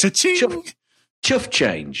 cha-ching. Chuff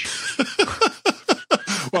change.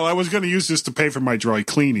 Well, I was going to use this to pay for my dry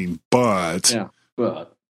cleaning, but... Yeah,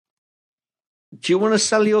 but... Do you want to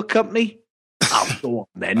sell your company? Oh, go on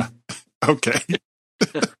then. Okay.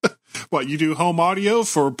 What, you do home audio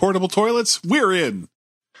for portable toilets? We're in.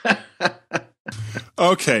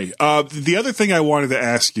 Okay. The other thing I wanted to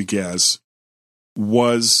ask you, Gaz,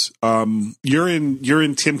 was you're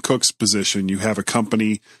in Tim Cook's position. You have a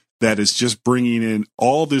company that is just bringing in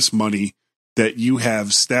all this money that you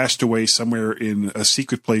have stashed away somewhere in a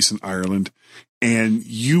secret place in Ireland, and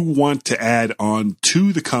you want to add on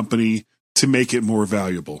to the company to make it more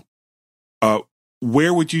valuable.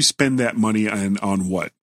 Where would you spend that money and on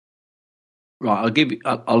what? Right,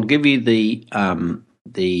 I'll give you the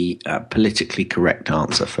politically correct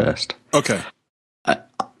answer first. Okay.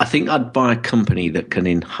 I think I'd buy a company that can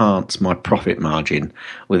enhance my profit margin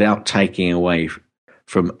without taking away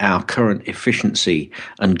from our current efficiency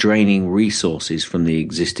and draining resources from the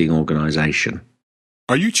existing organization.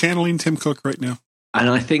 Are you channeling Tim Cook right now? And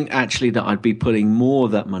I think actually that I'd be putting more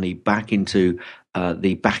of that money back into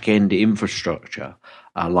the back-end infrastructure,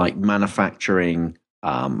 like manufacturing,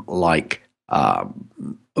 like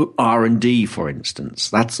R&D, for instance.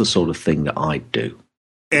 That's the sort of thing that I'd do.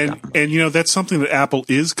 And that's something that Apple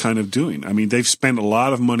is kind of doing. I mean, they've spent a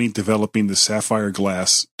lot of money developing the Sapphire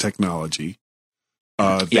Glass technology.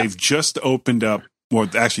 They've just opened up, well,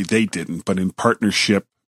 actually they didn't, but in partnership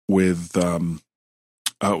with, it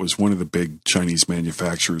was one of the big Chinese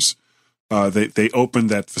manufacturers. They opened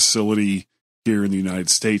that facility here in the United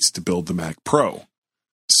States to build the Mac Pro.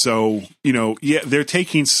 So, they're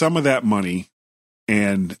taking some of that money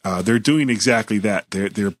and they're doing exactly that.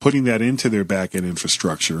 They're putting that into their back-end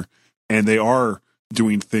infrastructure, and they are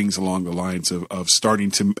doing things along the lines of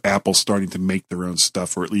Apple starting to make their own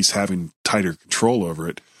stuff, or at least having tighter control over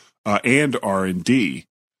it, and R&D.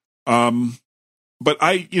 But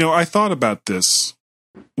I thought about this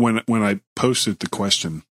when I posted the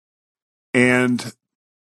question, and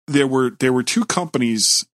there were two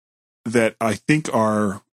companies that I think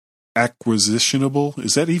are acquisitionable.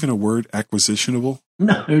 Is that even a word? Acquisitionable?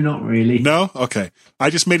 No, not really. No? Okay. I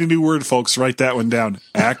just made a new word, folks. Write that one down.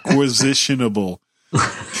 Acquisitionable.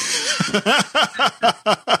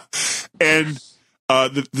 And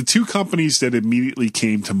the two companies that immediately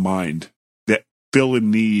came to mind that fill a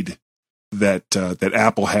need that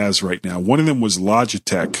Apple has right now, one of them was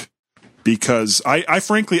Logitech, because I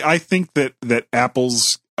frankly think that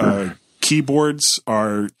Apple's keyboards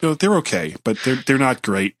are, they're okay, but they're not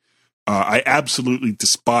great. I absolutely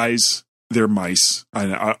despise their mice.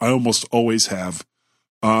 I almost always have.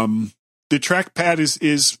 The trackpad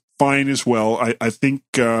is fine as well. I think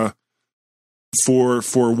for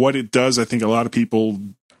what it does, I think a lot of people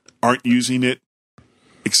aren't using it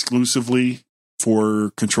exclusively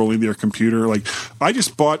for controlling their computer. Like, I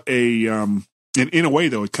just bought and in a way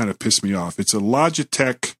though, it kind of pissed me off. It's a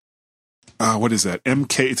Logitech. What is that?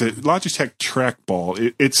 MK. It's a Logitech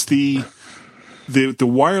trackball. It's the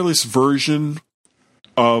wireless version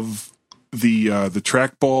of the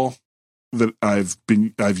trackball that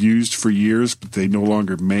I've used for years, but they no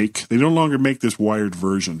longer make this wired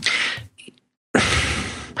version.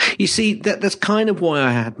 You see, that's kind of why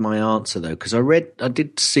I had my answer though, because I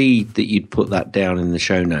did see that you'd put that down in the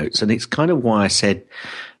show notes, and it's kind of why I said,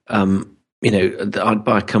 I'd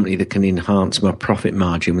buy a company that can enhance my profit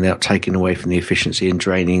margin without taking away from the efficiency and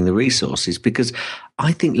draining the resources, because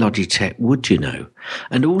I think Logitech would,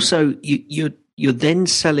 and also you're then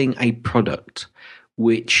selling a product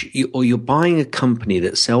or you're buying a company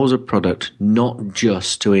that sells a product not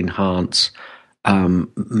just to enhance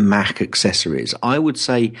Mac accessories. I would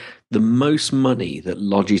say the most money that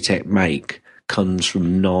Logitech make comes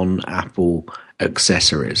from non-Apple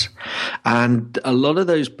accessories, and a lot of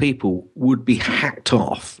those people would be hacked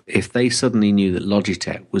off if they suddenly knew that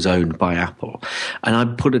Logitech was owned by Apple. And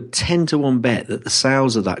I'd put a 10-to-1 bet that the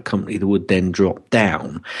sales of that company would then drop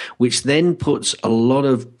down, which then puts a lot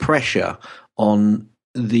of pressure on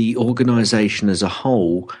the organization as a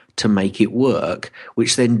whole to make it work,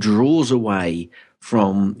 which then draws away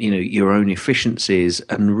from your own efficiencies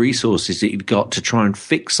and resources that you've got to try and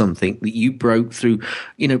fix something that you broke through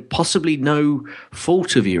possibly no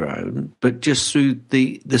fault of your own, but just through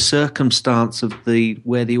the circumstance of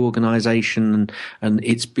where the organization and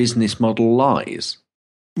its business model lies.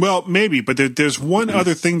 Well, maybe, but there's one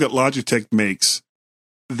other thing that Logitech makes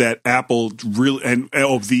that Apple really, and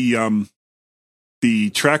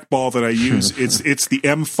the trackball that I use, it's the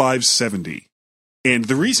M570. And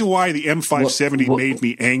the reason why the M570 made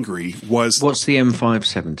me angry was... What's the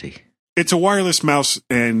M570? It's a wireless mouse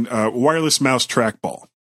and wireless mouse trackball.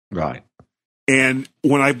 Right. And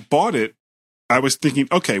when I bought it, I was thinking,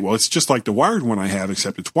 okay, well, it's just like the wired one I have,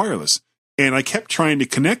 except it's wireless. And I kept trying to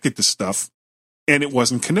connect it to stuff, and it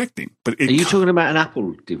wasn't connecting. But Are you talking about an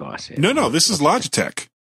Apple device here? No, this is Logitech.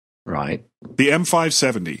 Right. The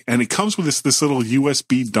M570. And it comes with this little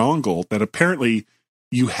USB dongle that apparently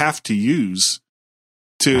you have to use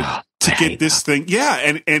to get this thing. Yeah,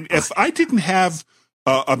 and if I didn't have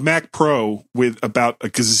a Mac Pro with about a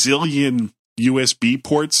gazillion USB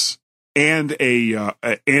ports and a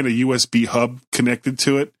USB hub connected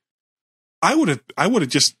to it, I would have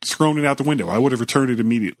just thrown it out the window. I would have returned it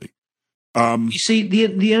immediately. You see,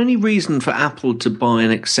 the only reason for Apple to buy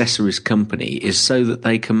an accessories company is so that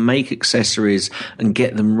they can make accessories and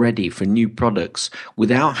get them ready for new products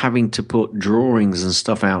without having to put drawings and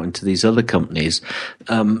stuff out into these other companies,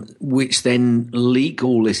 which then leak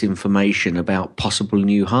all this information about possible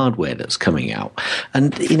new hardware that's coming out.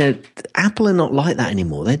 And, Apple are not like that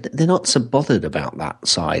anymore. They're not so bothered about that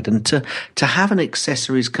side. And to have an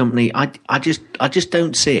accessories company, I just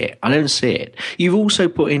don't see it. I don't see it. You've also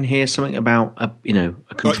put in here something about a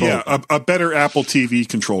controller. A better Apple TV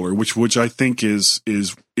controller, which I think is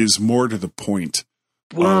more to the point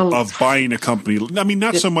of buying a company. I mean,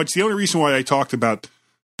 not so much. The only reason why I talked about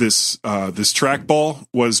this trackball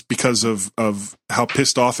was because of how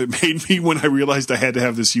pissed off it made me when I realized I had to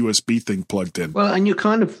have this USB thing plugged in. Well, and you're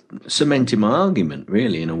kind of cementing my argument,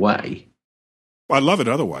 really, in a way. I love it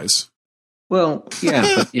otherwise. Well,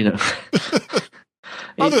 yeah,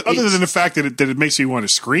 but, Other than the fact that it makes me want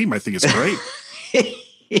to scream, I think it's great.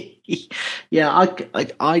 Yeah,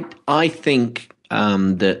 I think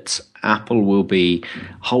that Apple will be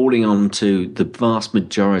holding on to the vast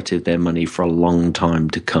majority of their money for a long time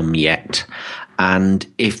to come yet. And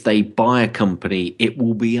if they buy a company, it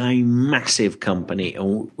will be a massive company. It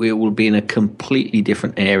will be in a completely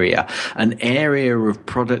different area, an area of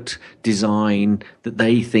product design that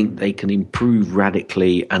they think they can improve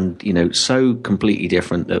radically and, so completely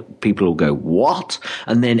different that people will go, what?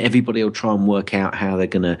 And then everybody will try and work out how they're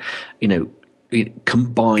going to,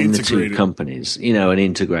 combine the two companies, and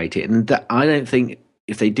integrate it. And I don't think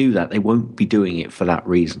if they do that, they won't be doing it for that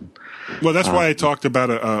reason. Well, that's why I talked about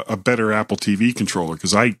a better Apple TV controller,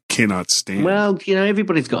 because I cannot stand. Well,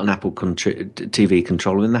 everybody's got an Apple TV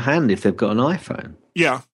controller in the hand if they've got an iPhone.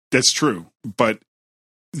 Yeah, that's true. But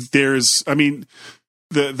the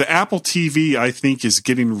Apple TV, I think, is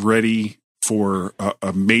getting ready for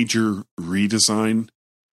a major redesign.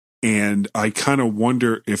 And I kind of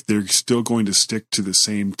wonder if they're still going to stick to the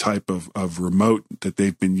same type of remote that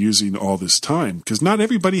they've been using all this time. Because not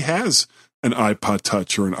everybody has an iPod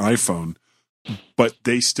Touch or an iPhone, but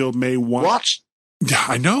they still may want. What? Yeah,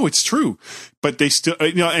 I know, it's true. But they still,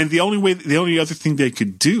 and the only other thing they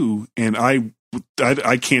could do, and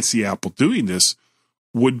I can't see Apple doing this,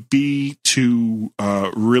 would be to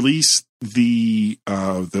release the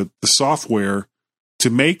software to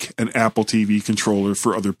make an Apple TV controller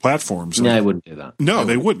for other platforms. No, they wouldn't do that. No,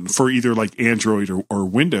 they wouldn't, for either like Android or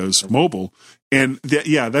Windows mobile. And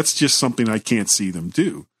that's just something I can't see them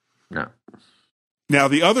do. No. Now,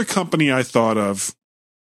 the other company I thought of,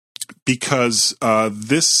 because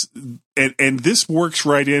this works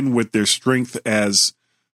right in with their strength as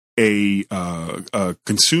a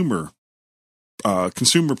consumer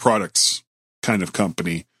products kind of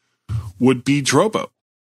company, would be Drobo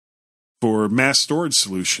for mass storage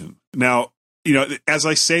solution. Now, as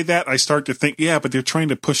I say that, I start to think, but they're trying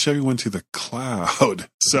to push everyone to the cloud.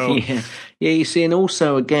 So yeah, you see, and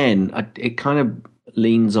also again, it kind of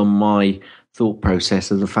leans on my thought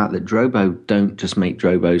process of the fact that Drobo don't just make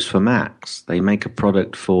Drobos for Macs; they make a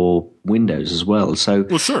product for Windows as well. So,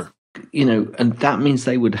 well, sure, and that means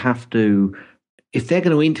they would have to, if they're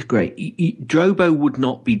going to integrate, Drobo would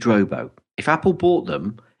not be Drobo. If Apple bought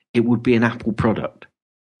them, it would be an Apple product.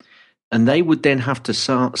 And they would then have to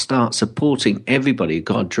start supporting everybody who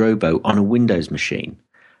got a Drobo on a Windows machine.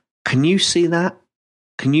 Can you see that?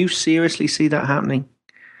 Can you seriously see that happening?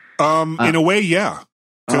 In a way, yeah.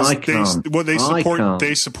 I can't. They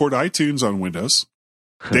support iTunes on Windows.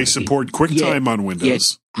 They support QuickTime on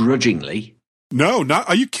Windows. Grudgingly. No, not.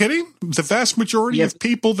 Are you kidding? The vast majority of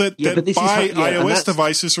people that buy iOS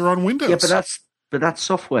devices are on Windows. Yeah, but that's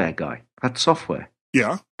software, guy. That's software.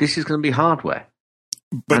 Yeah. This is going to be hardware.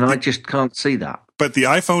 And I just can't see that. But the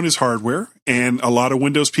iPhone is hardware, and a lot of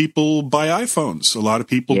Windows people buy iPhones. A lot of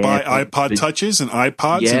people buy iPod Touches and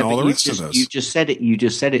iPods and all the rest of those. You just said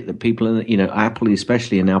it. That people, Apple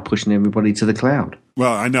especially, are now pushing everybody to the cloud.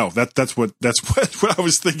 Well, I know that's what I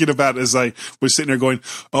was thinking about as I was sitting there going,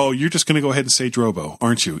 "Oh, you're just going to go ahead and say Drobo,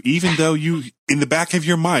 aren't you?" Even though you, in the back of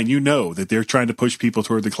your mind, you know that they're trying to push people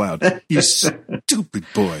toward the cloud. You stupid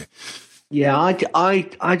boy. Yeah,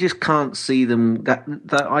 I just can't see them.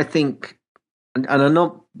 That I think, and I'm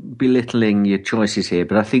not belittling your choices here,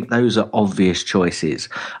 but I think those are obvious choices.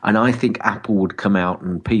 And I think Apple would come out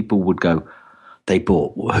and people would go, "They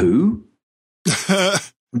bought who?"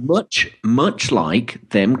 much like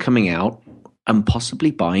them coming out and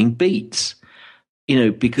possibly buying Beats.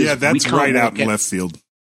 Because that's right out in left field.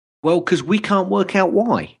 Well, because we can't work out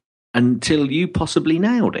why until you possibly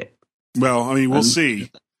nailed it. Well, I mean, we'll see.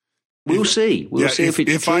 We'll see. We'll see if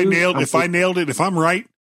it's true. If I nailed it, if I'm right,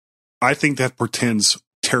 I think that portends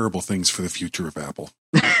terrible things for the future of Apple.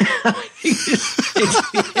 It's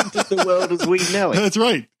the end of the world as we know it. That's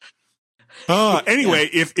right. Anyway,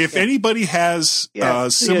 if anybody has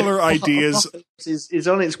similar ideas, is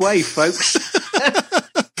on its way, folks.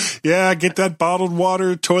 Yeah, get that bottled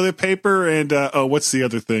water, toilet paper, and what's the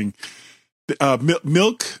other thing?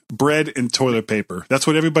 Milk, bread, and toilet paper. That's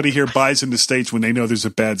what everybody here buys in the States when they know there's a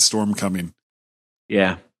bad storm coming.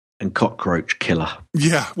 Yeah, and cockroach killer.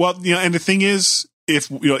 Yeah, well, and the thing is, if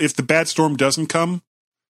the bad storm doesn't come,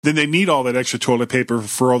 then they need all that extra toilet paper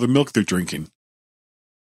for all the milk they're drinking.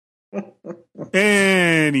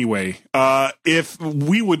 Anyway, if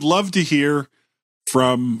we would love to hear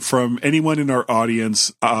from anyone in our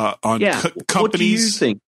audience on companies. What do you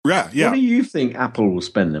think? Yeah. What do you think Apple will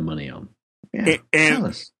spend their money on? Yeah, tell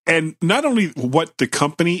us. And not only what the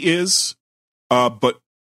company is, but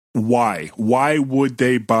why? Why would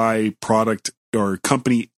they buy product or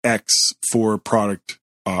company X for product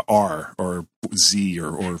R or Z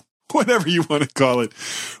or whatever you want to call it?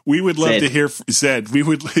 We would love to hear Z. We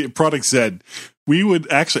would product Z.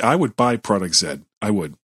 I would buy product Z. I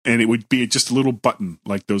would. And it would be just a little button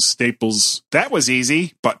like those Staples. That was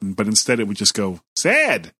easy button, but instead it would just go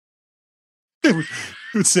sad. It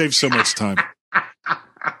would save so much time.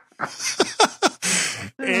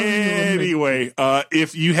 Anyway,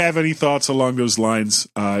 if you have any thoughts along those lines,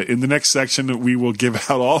 in the next section, we will give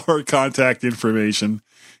out all our contact information,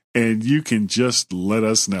 and you can just let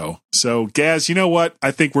us know. So, Gaz, you know what? I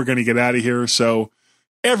think we're going to get out of here. So,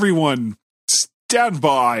 everyone, stand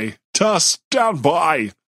by. Stand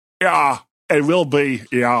by. Yeah, and we'll be,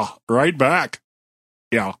 right back.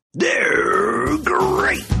 Yeah. They're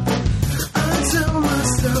great. I tell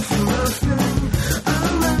myself nothing. I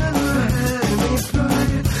never had any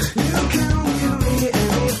pride. You can give me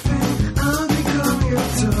anything. I'll become your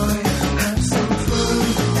toy. Have some fun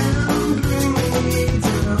and bring me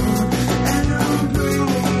down. And bring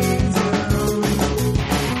me down.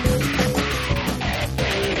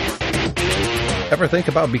 Ever think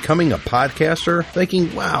about becoming a podcaster?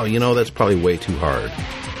 Thinking, wow, that's probably way too hard.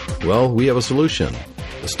 Well, we have a solution.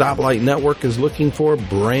 The Stoplight Network is looking for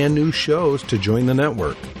brand new shows to join the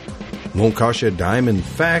network. Won't cost you a dime. In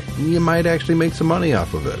fact, you might actually make some money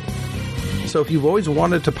off of it. So if you've always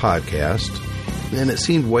wanted to podcast and it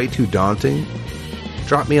seemed way too daunting,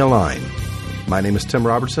 drop me a line. My name is Tim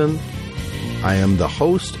Robertson. I am the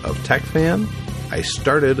host of TechFan. I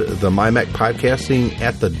started the MyMac podcasting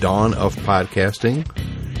at the dawn of podcasting,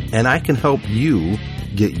 and I can help you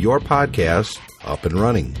get your podcast up and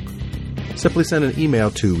running. Simply send an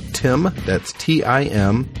email to Tim, that's Tim,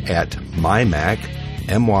 at mymac,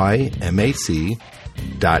 mymac.com.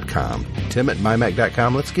 Tim at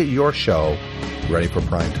mymac.com. Let's get your show ready for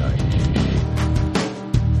prime time.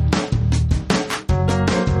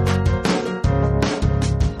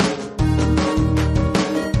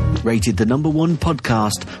 Rated the #1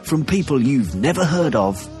 podcast from people you've never heard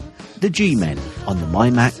of, the G-Men on the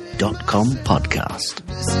mymac.com podcast.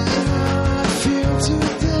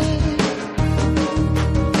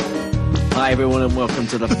 Hi everyone and welcome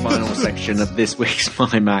to the final section of this week's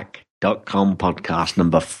mymac.com podcast,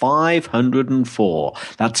 number 504.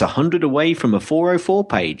 That's 100 away from a 404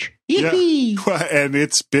 page. Yippee! Yeah. And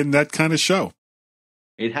it's been that kind of show.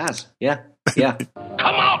 It has, yeah.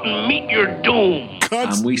 Come out and meet your doom.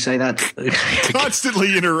 And we say that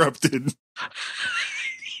constantly interrupted.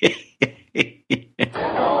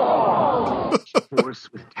 Force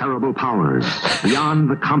with terrible powers beyond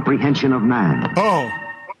the comprehension of man. Oh,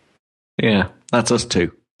 yeah, that's us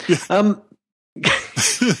too. Do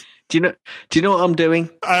you know what I'm doing?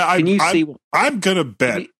 Can you see? I'm gonna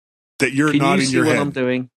bet that you're nodding your head. What I'm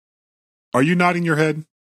doing? Are you nodding your head?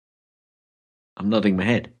 I'm nodding my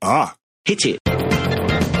head. Ah, hit it.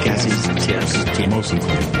 Gaz's tips. Mostly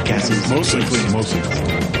clean. Gaz's mostly tips. clean. Mostly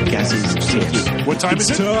clean. Gaz's tips. What time is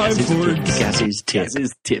it? Time for Gaz's tips.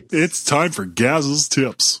 It's time for Gaz's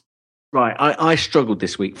tips. Right, I struggled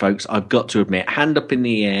this week, folks. I've got to admit, hand up in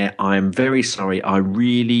the air. I'm very sorry. I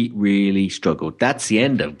really, really struggled. That's the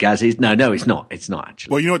end of Gaz's. No, it's not. It's not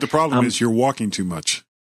actually. Well, you know what the problem is? You're walking too much.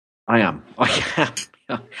 I am.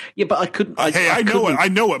 Yeah, but I couldn't. I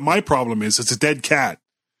know what my problem is. It's a dead cat.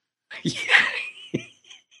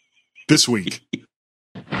 This week.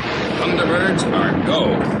 Thunderbirds are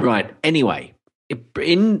go. Right. Anyway,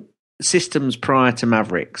 in systems prior to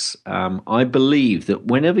Mavericks, I believe that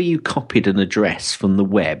whenever you copied an address from the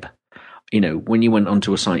web, when you went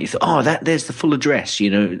onto a site, you thought, there's the full address,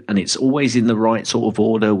 and it's always in the right sort of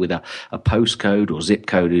order with a postcode or zip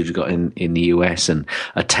code as you've got in the US, and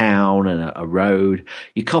a town and a road.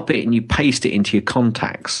 You copy it and you paste it into your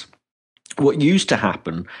contacts. what used to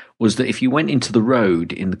happen was that if you went into the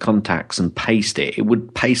road in the contacts and paste it, it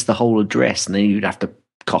would paste the whole address, and then you'd have to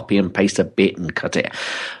copy and paste a bit and cut it.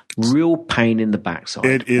 Real pain in the backside.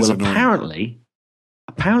 It is annoying.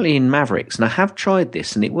 Apparently in Mavericks, and I have tried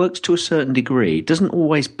this, and it works to a certain degree. It doesn't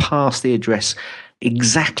always pass the address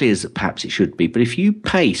exactly as perhaps it should be, but if you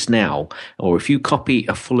paste now, or if you copy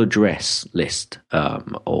a full address list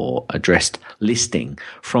or addressed listing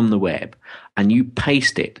from the web, and you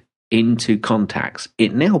paste it into contacts,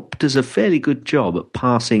 it now does a fairly good job at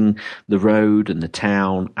passing the road and the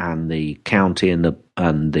town and the county and the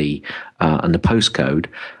postcode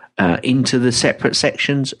into the separate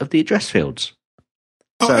sections of the address fields.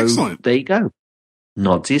 Oh, so excellent. There you go.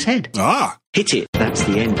 Nods his head. Hit it. That's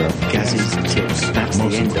the end of Gaz's tips. That's the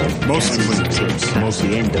end of Gaz's tips. That's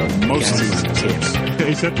the end of Gaz's tips.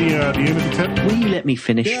 Is that the end of the tip? Will you let me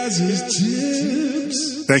finish? Gaz's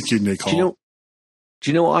tips. Thank you, Nick Hall.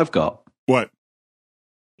 Do you know what I've got? What?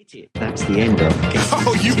 Hit it. That's the end of Gaz's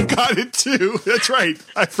Oh, you got it too. That's right.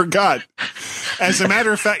 I forgot. As a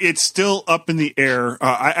matter of fact, it's still up in the air.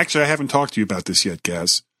 I haven't talked to you about this yet,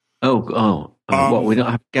 Gaz. What, we don't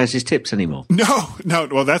have Gaz's tips anymore? No.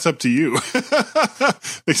 Well, that's up to you.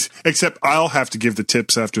 Except I'll have to give the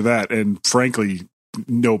tips after that. And frankly,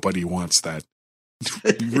 nobody wants that.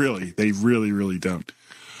 Really. They really, really don't.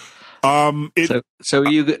 So are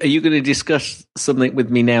you going to discuss something with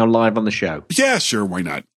me now live on the show? Yeah, sure. Why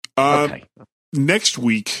not? Okay. Next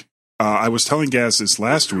week, I was telling Gaz this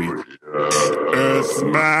last week.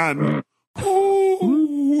 Earthman.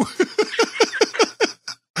 Ooh.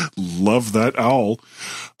 Love that owl.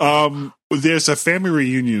 There's a family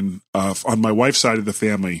reunion on my wife's side of the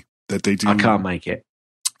family that they do. I can't make it.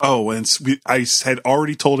 Oh, and I had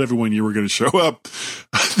already told everyone you were going to show up.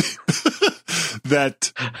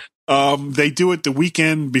 That they do it the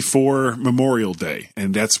weekend before Memorial Day,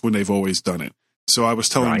 and that's when they've always done it. So I was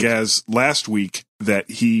telling Gaz last week that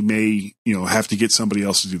he may, have to get somebody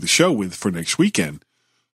else to do the show with for next weekend.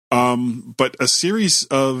 But a series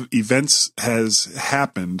of events has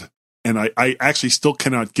happened, and I actually still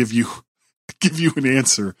cannot give you an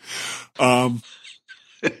answer.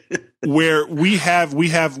 Where we have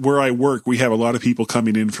where I work, we have a lot of people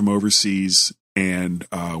coming in from overseas, and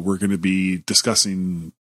we're going to be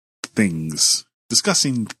discussing things,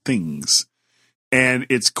 and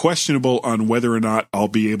it's questionable on whether or not I'll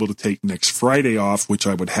be able to take next Friday off, which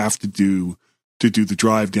I would have to do the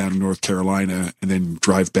drive down to North Carolina and then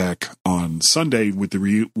drive back on Sunday with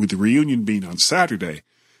the reunion being on Saturday.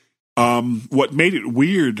 What made it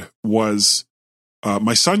weird was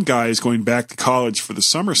my son Guy is going back to college for the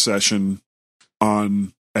summer session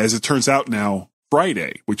on, as it turns out now,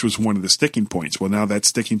 Friday, which was one of the sticking points. Well, now that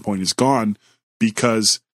sticking point is gone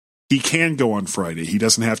because he can go on Friday. He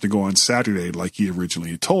doesn't have to go on Saturday like he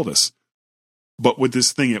originally had told us. But with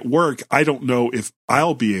this thing at work, I don't know if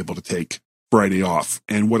I'll be able to take Friday off.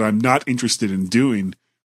 And what I'm not interested in doing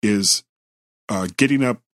is getting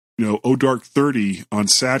up, dark 30 on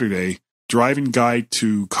Saturday, driving Guy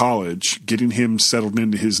to college, getting him settled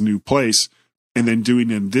into his new place, and then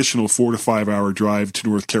doing an additional 4 to 5 hour drive to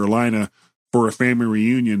North Carolina for a family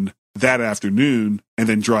reunion that afternoon, and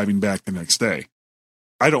then driving back the next day.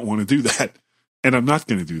 I don't want to do that, and I'm not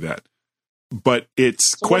going to do that. But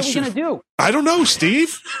it's so question. What are we going to do? I don't know,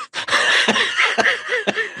 Steve.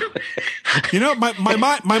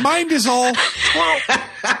 My mind is all.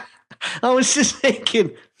 I was just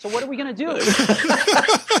thinking. So what are we going to do?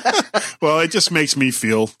 Well, it just makes me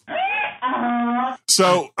feel.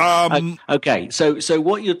 So, okay. So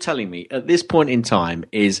what you're telling me at this point in time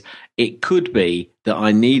is it could be that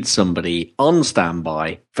I need somebody on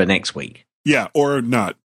standby for next week. Yeah, or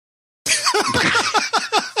not.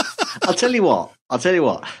 I'll tell you what.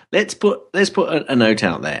 Let's put a note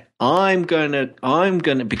out there. I'm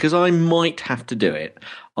gonna because I might have to do it.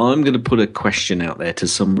 I'm gonna put a question out there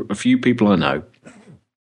to a few people I know,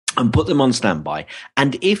 and put them on standby.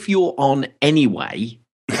 And if you're on anyway,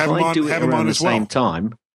 if I do it around the same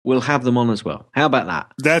time, we'll have them on as well. How about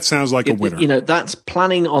that? That sounds like a winner. That's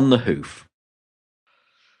planning on the hoof.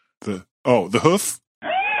 The hoof.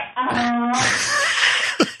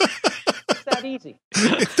 That easy.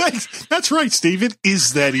 That's right, Steve. It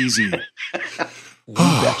is that easy. You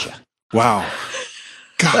betcha. Wow.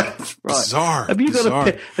 God, right. Bizarre. Have you got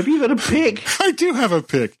a pick? I do have a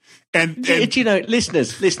pick. And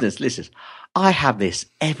listeners, I have this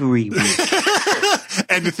every week.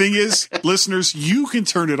 And the thing is, listeners, you can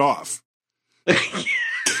turn it off.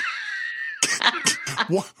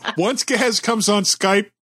 Once Gaz comes on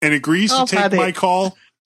Skype and agrees to take my call,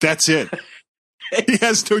 that's it. He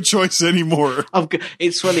has no choice anymore.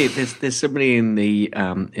 It's funny. There's somebody in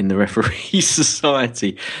the referee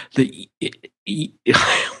society that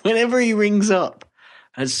whenever he rings up,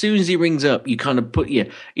 as soon as he rings up, you kind of put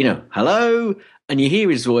hello, and you hear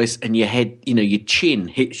his voice, and your head, your chin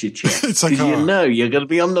hits your chest. It's like, you know you're going to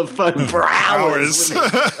be on the phone for hours.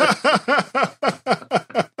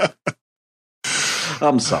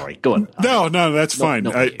 I'm sorry. Go on. No, that's fine.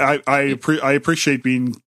 I appreciate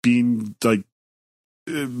being like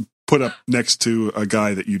put up next to a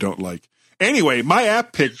guy that you don't like. Anyway, my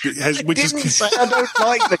app pick I don't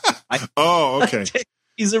like the guy. Oh, okay.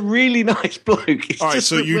 He's a really nice bloke. All right,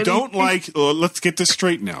 so you don't like. Let's get this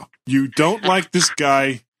straight now. You don't like this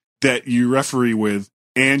guy that you referee with,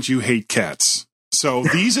 and you hate cats. So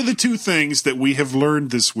these are the two things that we have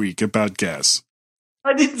learned this week about Gas.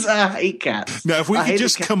 I didn't say I hate cats. Now, if we could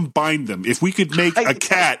just combine them, if we could make a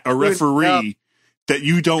cat a referee that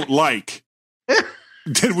you don't like,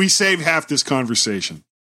 then we save half this conversation.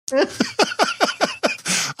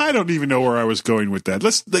 I don't even know where I was going with that.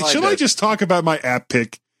 Should I just talk about my app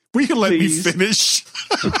pick? Will you let me finish?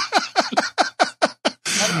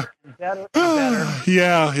 Better and better.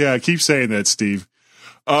 Yeah. Keep saying that, Steve.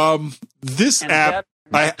 This app,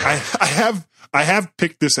 I have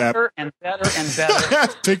picked this app. Better and better and better. I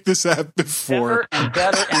have picked this app before. Better and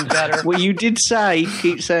better and better. Well, you did say,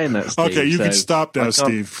 keep saying that, Steve. Okay, you can stop now,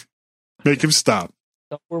 Steve. Make him stop.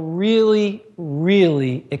 So we're really,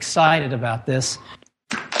 really excited about this.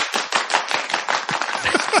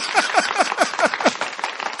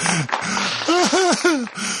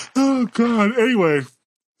 Oh, God. Anyway,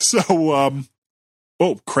 so,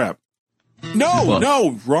 oh, crap.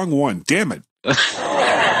 No, wrong one. Damn it.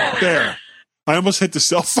 There. I almost hit the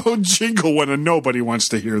cell phone jingle when nobody wants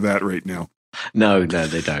to hear that right now. No,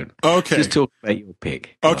 they don't. Okay. Just talk about your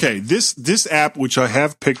pick. Okay, this app, which I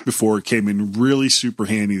have picked before, came in really super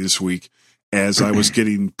handy this week as I was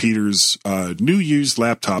getting Peter's new used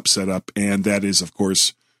laptop set up, and that is, of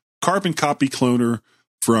course, Carbon Copy Cloner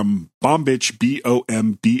from Bombich,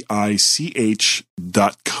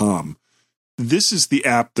 BOMBICH.com. This is the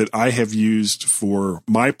app that I have used for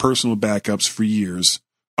my personal backups for years.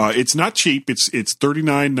 It's not cheap. It's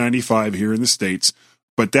 $39.95 here in the States,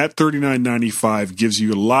 but that $39.95 gives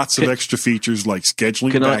you lots of extra features like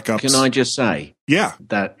scheduling backups. Can I just say,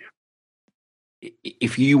 that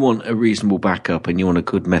if you want a reasonable backup and you want a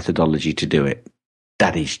good methodology to do it,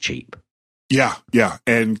 that is cheap. Yeah.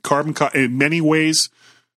 And in many ways,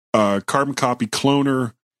 Carbon Copy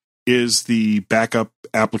Cloner is the backup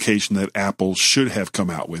application that Apple should have come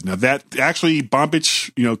out with. Now that actually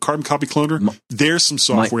Bombich, Carbon Copy Cloner, there's some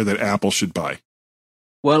software that Apple should buy.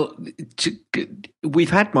 Well,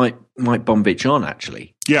 we've had Mike Bombich on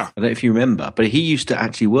actually. Yeah. I don't know if you remember, but he used to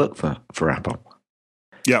actually work for Apple.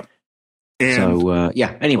 Yeah. And so,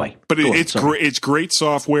 anyway. But it's great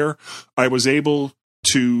software. I was able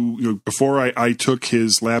to, before I took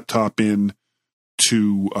his laptop in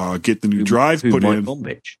to get the new drive put in.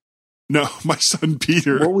 Bombich? No, my son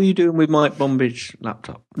Peter. What were you doing with Mike Bombich's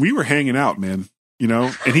laptop? We were hanging out, man.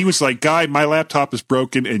 And he was like, "Guy, my laptop is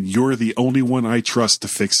broken, and you're the only one I trust to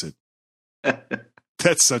fix it."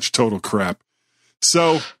 That's such total crap.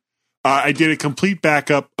 So I did a complete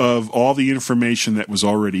backup of all the information that was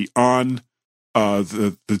already on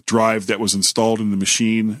the drive that was installed in the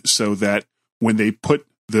machine, so that when they put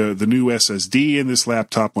the new SSD in this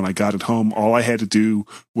laptop, when I got it home, all I had to do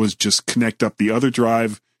was just connect up the other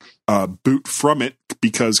drive, boot from it,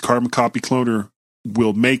 because Carbon Copy Cloner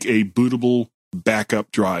will make a bootable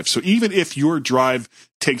backup drive. So even if your drive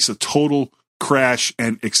takes a total crash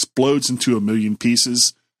and explodes into a million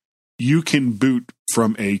pieces, you can boot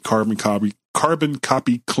from a Carbon Copy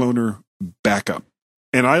Cloner backup.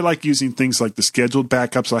 And I like using things like the scheduled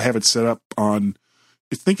backups. I have it set up on,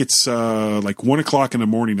 I think it's like 1:00 in the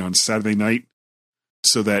morning on Saturday night,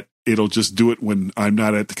 so that it'll just do it when I'm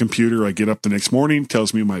not at the computer. I get up the next morning,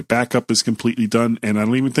 tells me my backup is completely done, and I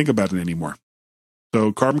don't even think about it anymore.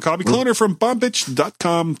 So Carbon Copy Cloner from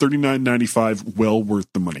Bombich.com, $39.95, well worth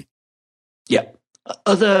the money. Yeah.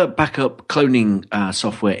 Other backup cloning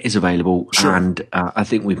software is available, and I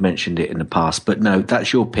think we've mentioned it in the past. But no,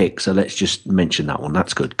 that's your pick, so let's just mention that one.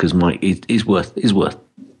 That's good, because Mike is worth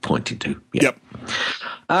pointing to. Yeah.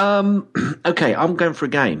 Yep. Okay, I'm going for a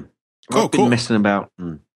game. I've been messing about.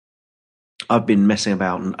 I've been messing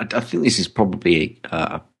about, and I think this is probably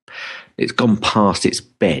it's gone past its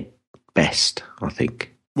best. I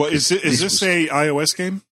think. Well, is this a iOS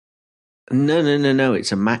game? No.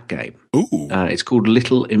 It's a Mac game. Ooh. It's called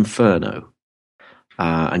Little Inferno,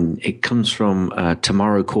 and it comes from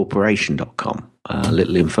TomorrowCorporation.com.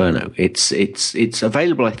 Little Inferno. It's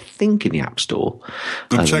available, I think, in the App Store.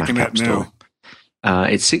 I'm checking it now.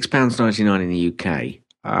 It's £6.99 in the UK.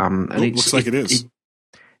 And it looks like it is.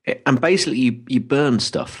 And basically, you burn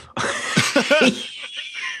stuff.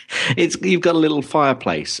 You've got a little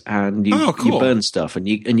fireplace, and you burn stuff, and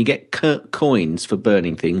you get coins for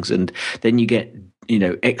burning things, and then you get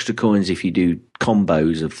extra coins if you do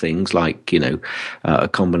combos of things like a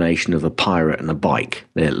combination of a pirate and a bike.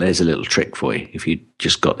 There's a little trick for you if you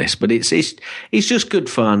just got this, but it's just good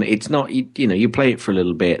fun. It's not you play it for a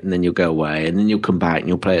little bit and then you'll go away and then you'll come back and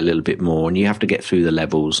you'll play it a little bit more, and you have to get through the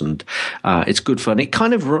levels, and it's good fun. It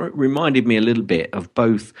kind of reminded me a little bit of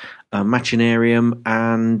both Machinarium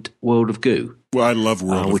and World of Goo. Well, I love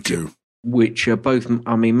World of Goo, which are both.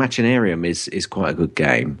 I mean, Machinarium is quite a good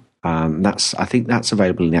game. I think that's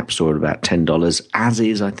available in the App Store at about $10, as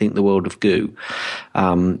is, I think, the World of Goo.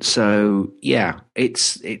 So yeah,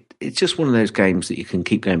 it's just one of those games that you can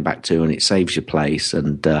keep going back to, and it saves your place,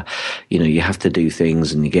 and you have to do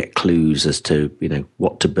things, and you get clues as to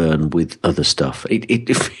what to burn with other stuff.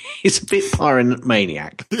 It's a bit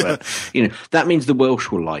pyromaniac, but that means the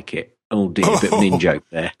Welsh will like it. Oh dear, bit of an in-joke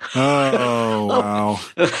there. Oh wow.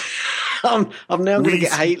 I'm now going to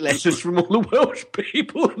get hate letters from all the Welsh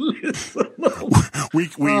people. we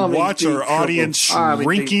watch our audience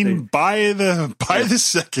shrinking by the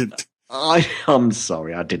second. I'm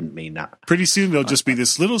sorry, I didn't mean that. Pretty soon there'll just be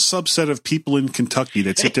this little subset of people in Kentucky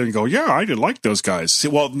that sit there and go, "Yeah, I didn't like those guys."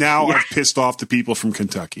 Well, now I've pissed off the people from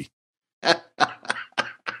Kentucky.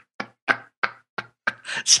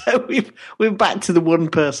 So we're back to the one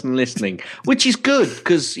person listening, which is good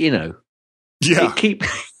because it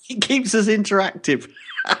keeps us interactive.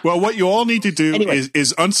 Well, what you all need to do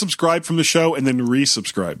is unsubscribe from the show and then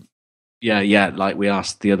resubscribe. Yeah, like we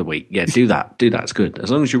asked the other week. Yeah, do that. It's good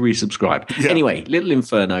as long as you resubscribe. Yeah. Anyway, Little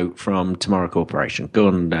Inferno from Tomorrow Corporation. Go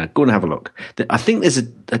and have a look. I think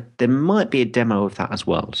there might be a demo of that as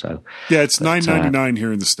well. So yeah, it's $9.99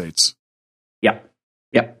 here in the States. Yep.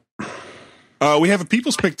 We have a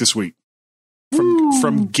People's Pick this week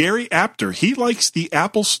from Gary Apter. He likes the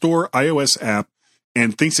Apple Store iOS app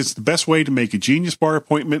and thinks it's the best way to make a Genius Bar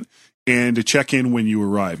appointment and to check in when you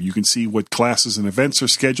arrive. You can see what classes and events are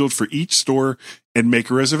scheduled for each store and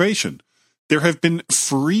make a reservation. There have been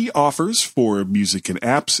free offers for music and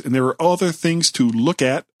apps, and there are other things to look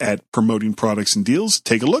at promoting products and deals.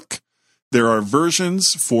 Take a look. There are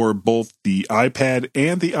versions for both the iPad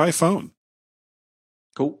and the iPhone.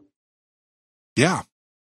 Cool. Yeah.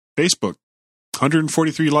 Facebook,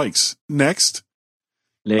 143 likes. Next.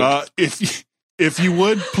 If you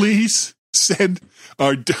would please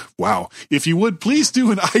if you would please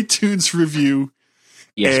do an iTunes review,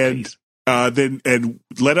 yes, and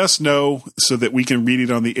let us know so that we can read it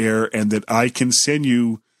on the air, and that I can send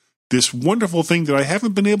you this wonderful thing that I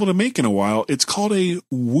haven't been able to make in a while. It's called a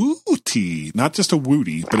Wooty, not just a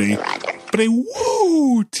Wooty, but a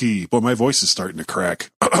Wooty. Boy, my voice is starting to crack.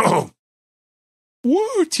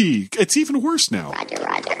 Wooty. It's even worse now. Roger.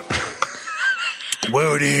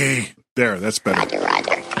 Wooty. There, that's better.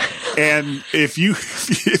 Roger. And if you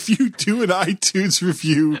do an iTunes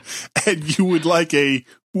review and you would like a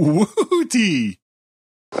Wooty.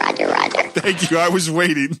 Roger. Thank you. I was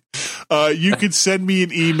waiting. You can send me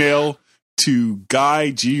an email to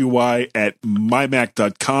GUY at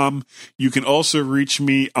mymac.com. You can also reach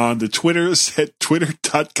me on the Twitters at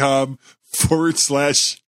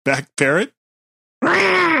twitter.com/MacParrot.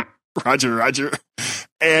 Roger.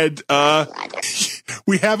 And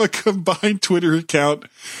we have a combined Twitter account,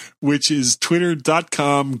 which is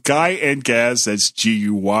twitter.com Guy and Gaz. That's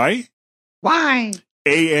GUY. Y.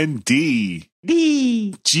 AND. D.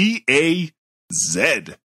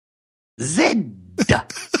 GAZ. Z.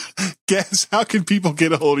 Gaz, how can people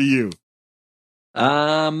get a hold of you?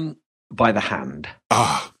 By the hand.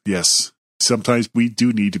 Ah, yes. Sometimes we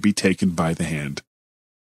do need to be taken by the hand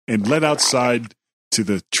and led outside to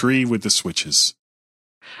the tree with the switches.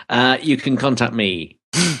 You can contact me,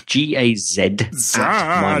 GAZ at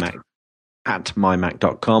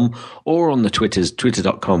mymac.com, or on the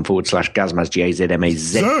twitter.com/Gazmaz,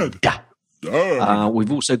 GAZMAZ.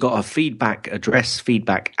 We've also got a feedback at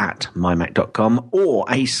mymac.com, or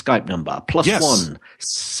a Skype number, +1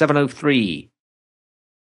 703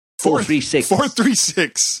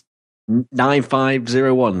 436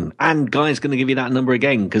 9501. And Guy's going to give you that number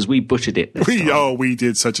again because we butchered it. We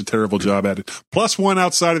did such a terrible job at it. +1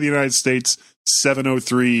 outside of the United States,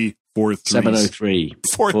 703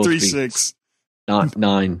 436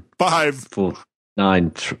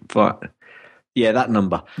 95495. Yeah, that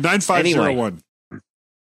number. 9501.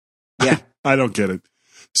 Yeah. I don't get it.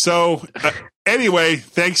 So anyway,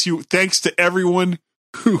 thanks to everyone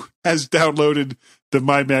who has downloaded the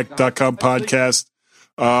mymac.com podcast.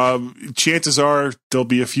 Chances are there'll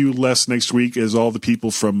be a few less next week, as all the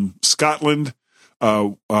people from Scotland,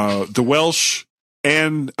 the Welsh,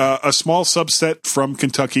 and a small subset from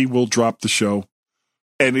Kentucky will drop the show.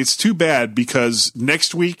 And it's too bad, because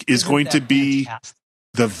next week is going to be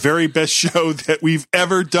the very best show that we've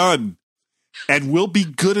ever done. And we'll be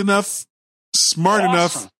good enough, smart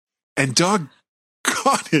enough, and doggone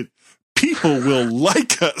it, people will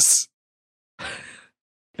like us.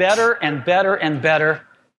 Better and better and better.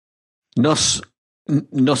 Nosotros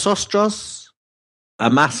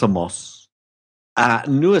amásamos a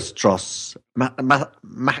nuestros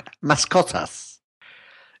mascotas.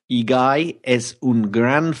 Y Guy es un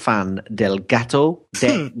gran fan del gato.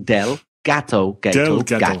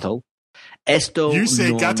 Esto you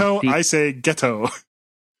say no gato, I say ghetto.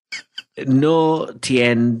 No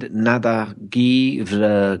tiene nada que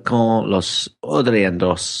ver con los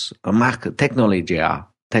odriendos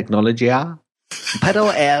tecnología,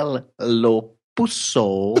 pero él lo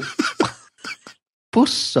puso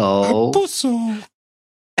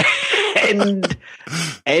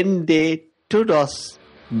en de todos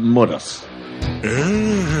modos.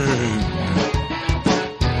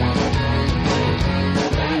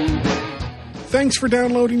 Thanks for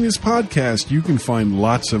downloading this podcast. You can find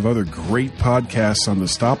lots of other great podcasts on the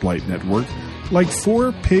Stoplight Network, like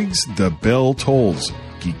Four Pigs, The Bell Tolls,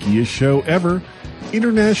 Geekiest Show Ever,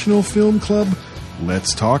 International Film Club,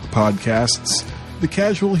 Let's Talk Podcasts, The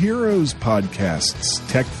Casual Heroes Podcasts,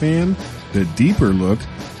 Tech Fan, The Deeper Look,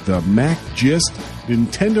 The Mac Gist,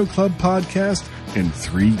 Nintendo Club Podcast, and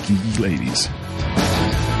 3 Geeky Ladies.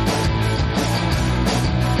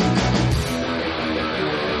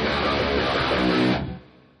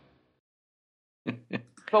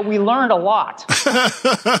 But we learned a lot.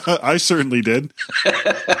 I certainly did.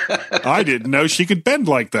 I didn't know she could bend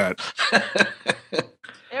like that.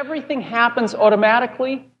 Everything happens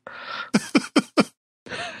automatically.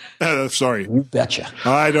 Sorry. You betcha.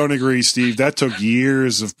 I don't agree, Steve. That took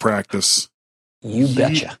years of practice. You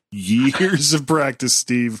betcha. Years of practice,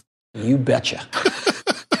 Steve. You betcha.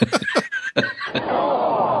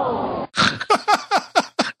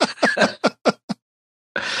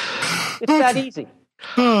 It's that easy.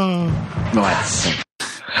 Nice.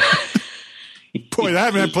 Boy, I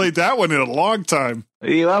haven't played that one in a long time.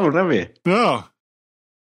 You haven't, have you? No.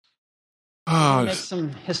 We'll make some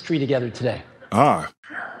history together today.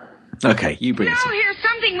 Okay, you bring it. Now here's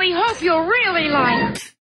something we hope you'll really like.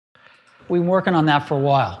 We've been working on that for a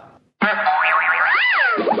while.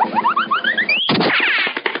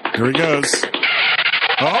 Here he goes.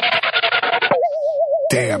 Oh.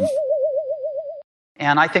 Damn.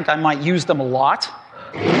 And I think I might use them a lot.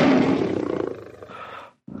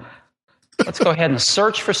 Let's go ahead and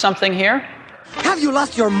search for something here. Have you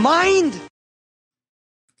lost your mind?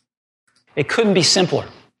 It couldn't be simpler.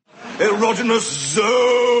 Erogenous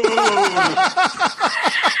zone!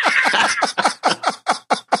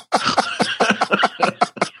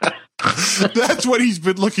 That's what he's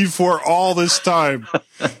been looking for all this time.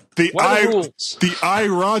 The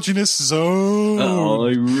erogenous zone.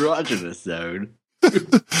 Erogenous zone.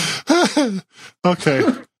 Okay.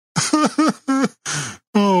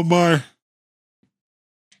 Oh my.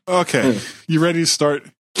 Okay. You ready to start?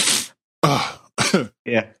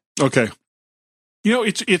 Yeah. Okay. You know,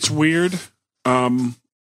 it's weird. I'm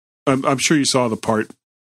sure you saw the part,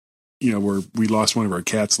 where we lost one of our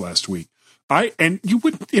cats last week.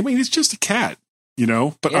 It's just a cat,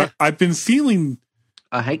 but yeah. I've been feeling.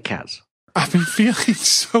 I hate cats. I've been feeling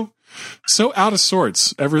so out of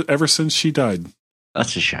sorts ever since she died.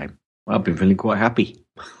 That's a shame. I've been feeling quite happy.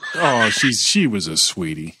 Oh, she was a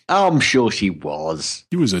sweetie. I'm sure she was.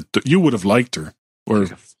 You would have liked her. Or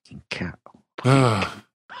like a fucking cat.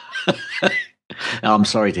 I'm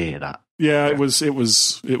sorry to hear that. Yeah, it was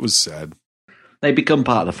sad. They become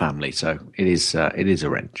part of the family, so it is a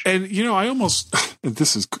wrench. And I almost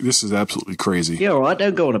this is absolutely crazy. Yeah, all right,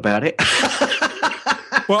 don't go on about it.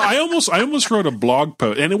 Well, I almost wrote a blog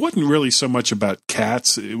post, and it wasn't really so much about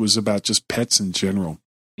cats. It was about just pets in general.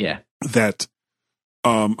 Yeah. That,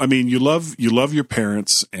 you love your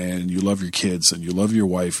parents, and you love your kids, and you love your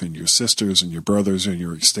wife, and your sisters, and your brothers, and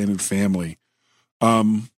your extended family.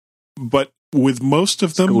 But with most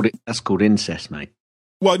of them, that's called incest, mate.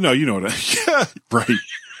 Well, no, you know what? Yeah, right.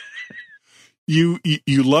 You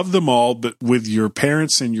love them all, but with your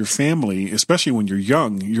parents and your family, especially when you're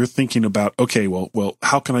young, you're thinking about, okay, well,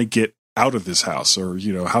 how can I get out of this house, or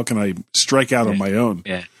how can I strike out on my own?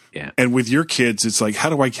 Yeah. Yeah. And with your kids, it's like, how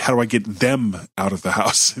do I get them out of the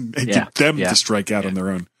house and get them to strike out on their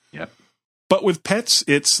own? Yeah. But with pets,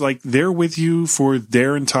 it's like they're with you for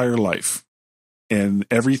their entire life, and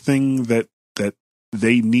everything that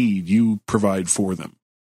they need, you provide for them.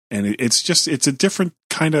 And it's a different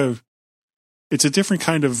kind of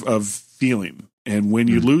feeling. And when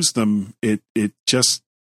you lose them, it just,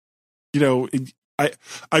 I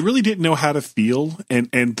really didn't know how to feel. And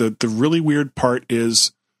the really weird part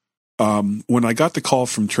is, when I got the call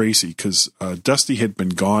from Tracy, because Dusty had been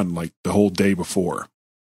gone like the whole day before,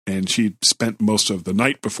 and she'd spent most of the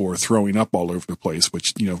night before throwing up all over the place,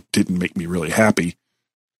 which, didn't make me really happy.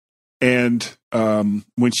 And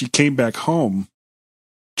when she came back home,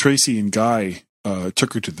 Tracy and Guy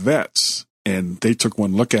took her to the vets, and they took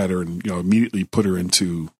one look at her and immediately put her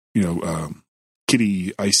into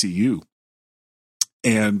kitty ICU.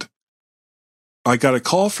 And I got a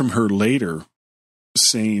call from her later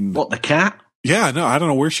saying, "What, the cat?" Yeah, no, I don't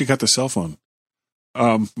know where she got the cell phone.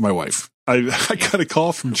 My wife. I got a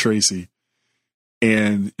call from Tracy,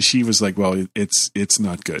 and she was like, "Well, it's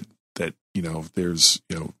not good. That there's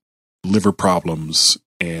liver problems,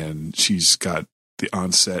 and she's got the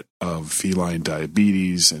onset of feline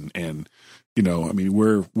diabetes, and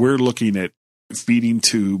we're looking at feeding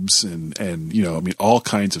tubes and all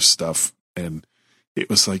kinds of stuff." And it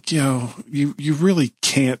was like, you really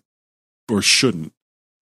can't or shouldn't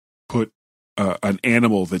put an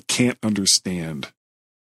animal that can't understand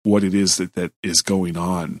what it is that is going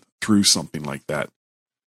on through something like that.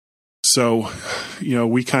 So,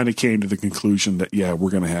 we kind of came to the conclusion that, we're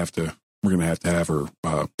going to have to have her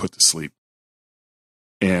put to sleep.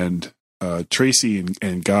 And Tracy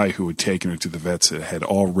and Guy, who had taken her to the vets, had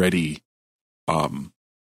already kind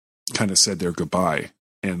of said their goodbye.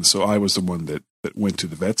 And so I was the one that went to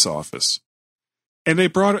the vet's office. And they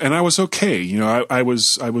brought her, and I was okay. I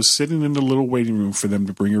was sitting in the little waiting room for them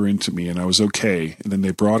to bring her into me, and I was okay. And then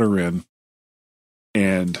they brought her in,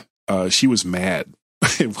 and she was mad,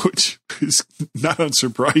 which is not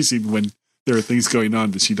unsurprising when there are things going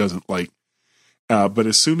on that she doesn't like. But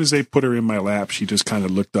as soon as they put her in my lap, she just kind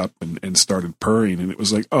of looked up and started purring, and it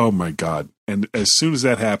was like, oh my God. And as soon as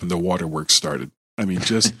that happened, the waterworks started. I mean,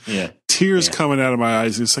 just tears coming out of my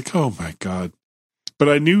eyes. It's like, oh my God. But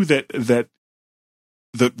I knew that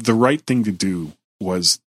the right thing to do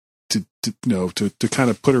was to kind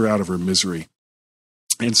of put her out of her misery.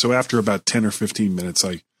 And so after about 10 or 15 minutes,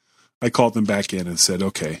 I called them back in and said,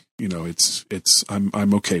 okay,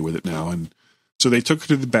 I'm okay with it now. And so they took her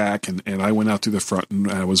to the back, and I went out to the front,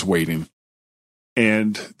 and I was waiting.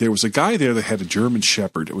 And there was a guy there that had a German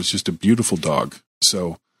Shepherd. It was just a beautiful dog.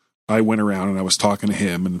 So I went around and I was talking to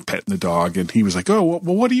him and petting the dog, and he was like, "Oh,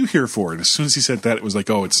 well, what are you here for?" And as soon as he said that, it was like,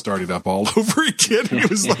 "Oh, it started up all over again." It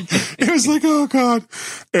was like, "Oh God!"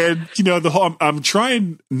 And the whole I'm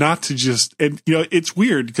trying not to just, and it's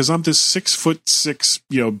weird because I'm this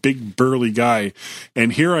 6'6", big burly guy,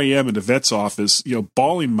 and here I am in the vet's office,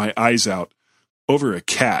 bawling my eyes out over a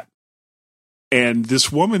cat, and this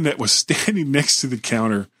woman that was standing next to the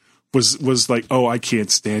counter was like, "Oh, I can't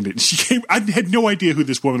stand it." And she came. I had no idea who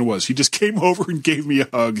this woman was. She just came over and gave me a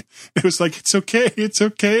hug. It was like, "It's okay, it's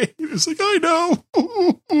okay." It was like, "I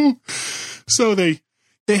know." So they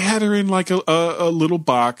had her in like a little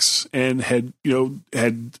box and had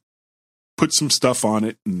put some stuff on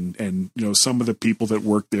it, and some of the people that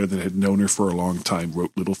worked there that had known her for a long time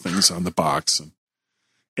wrote little things on the box,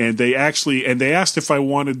 and they asked if I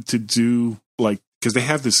wanted to do like, because they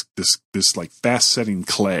have this like fast setting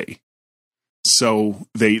clay. So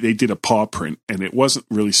they did a paw print, and it wasn't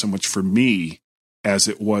really so much for me as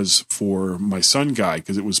it was for my son Guy,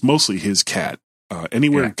 because it was mostly his cat.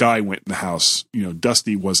 Anywhere Guy went in the house,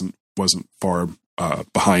 Dusty wasn't far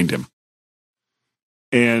behind him.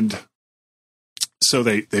 And so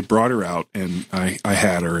they brought her out, and I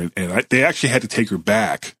had her, and they actually had to take her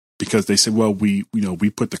back, because they said, "Well, we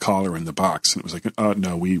put the collar in the box," and it was like,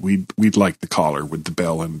 "No, we'd like the collar with the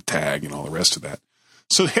bell and tag and all the rest of that."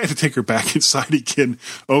 So they had to take her back inside again,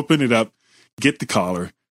 open it up, get the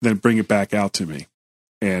collar, then bring it back out to me,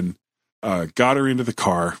 and got her into the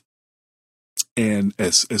car. And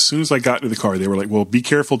as soon as I got into the car, they were like, "Well, be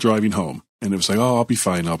careful driving home." And it was like, "Oh, I'll be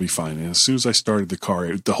fine. And as soon as I started the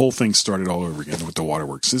car, the whole thing started all over again with the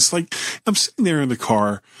waterworks. It's like I'm sitting there in the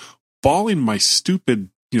car, bawling my stupid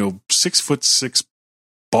 6'6",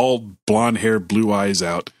 bald, blonde hair, blue eyes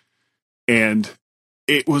out. And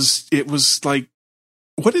it was like,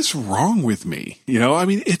 what is wrong with me? I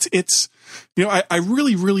mean, it's I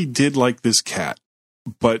really, really did like this cat,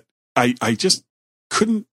 but I just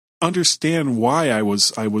couldn't understand why I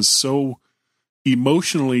was so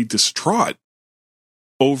emotionally distraught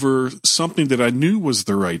over something that I knew was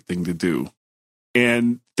the right thing to do.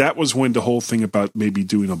 And that was when the whole thing about maybe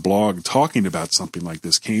doing a blog talking about something like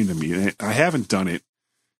this came to me. And I haven't done it,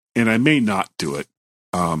 and I may not do it.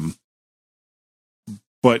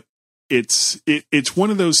 But it's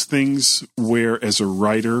one of those things where, as a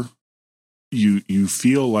writer, you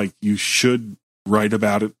feel like you should write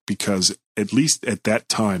about it because at least at that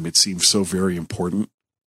time it seemed so very important.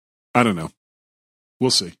 I don't know.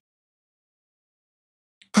 We'll see.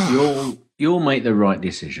 You'll make the right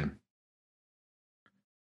decision.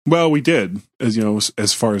 Well, we did,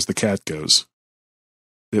 as far as the cat goes.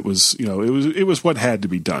 It was, it was what had to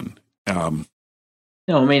be done. No,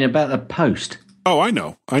 I mean about the post. Oh, I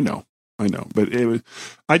know. But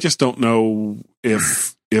I just don't know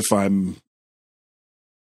if I'm,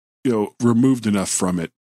 removed enough from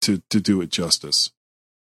it to do it justice.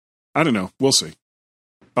 I don't know. We'll see.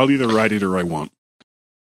 I'll either write it or I won't.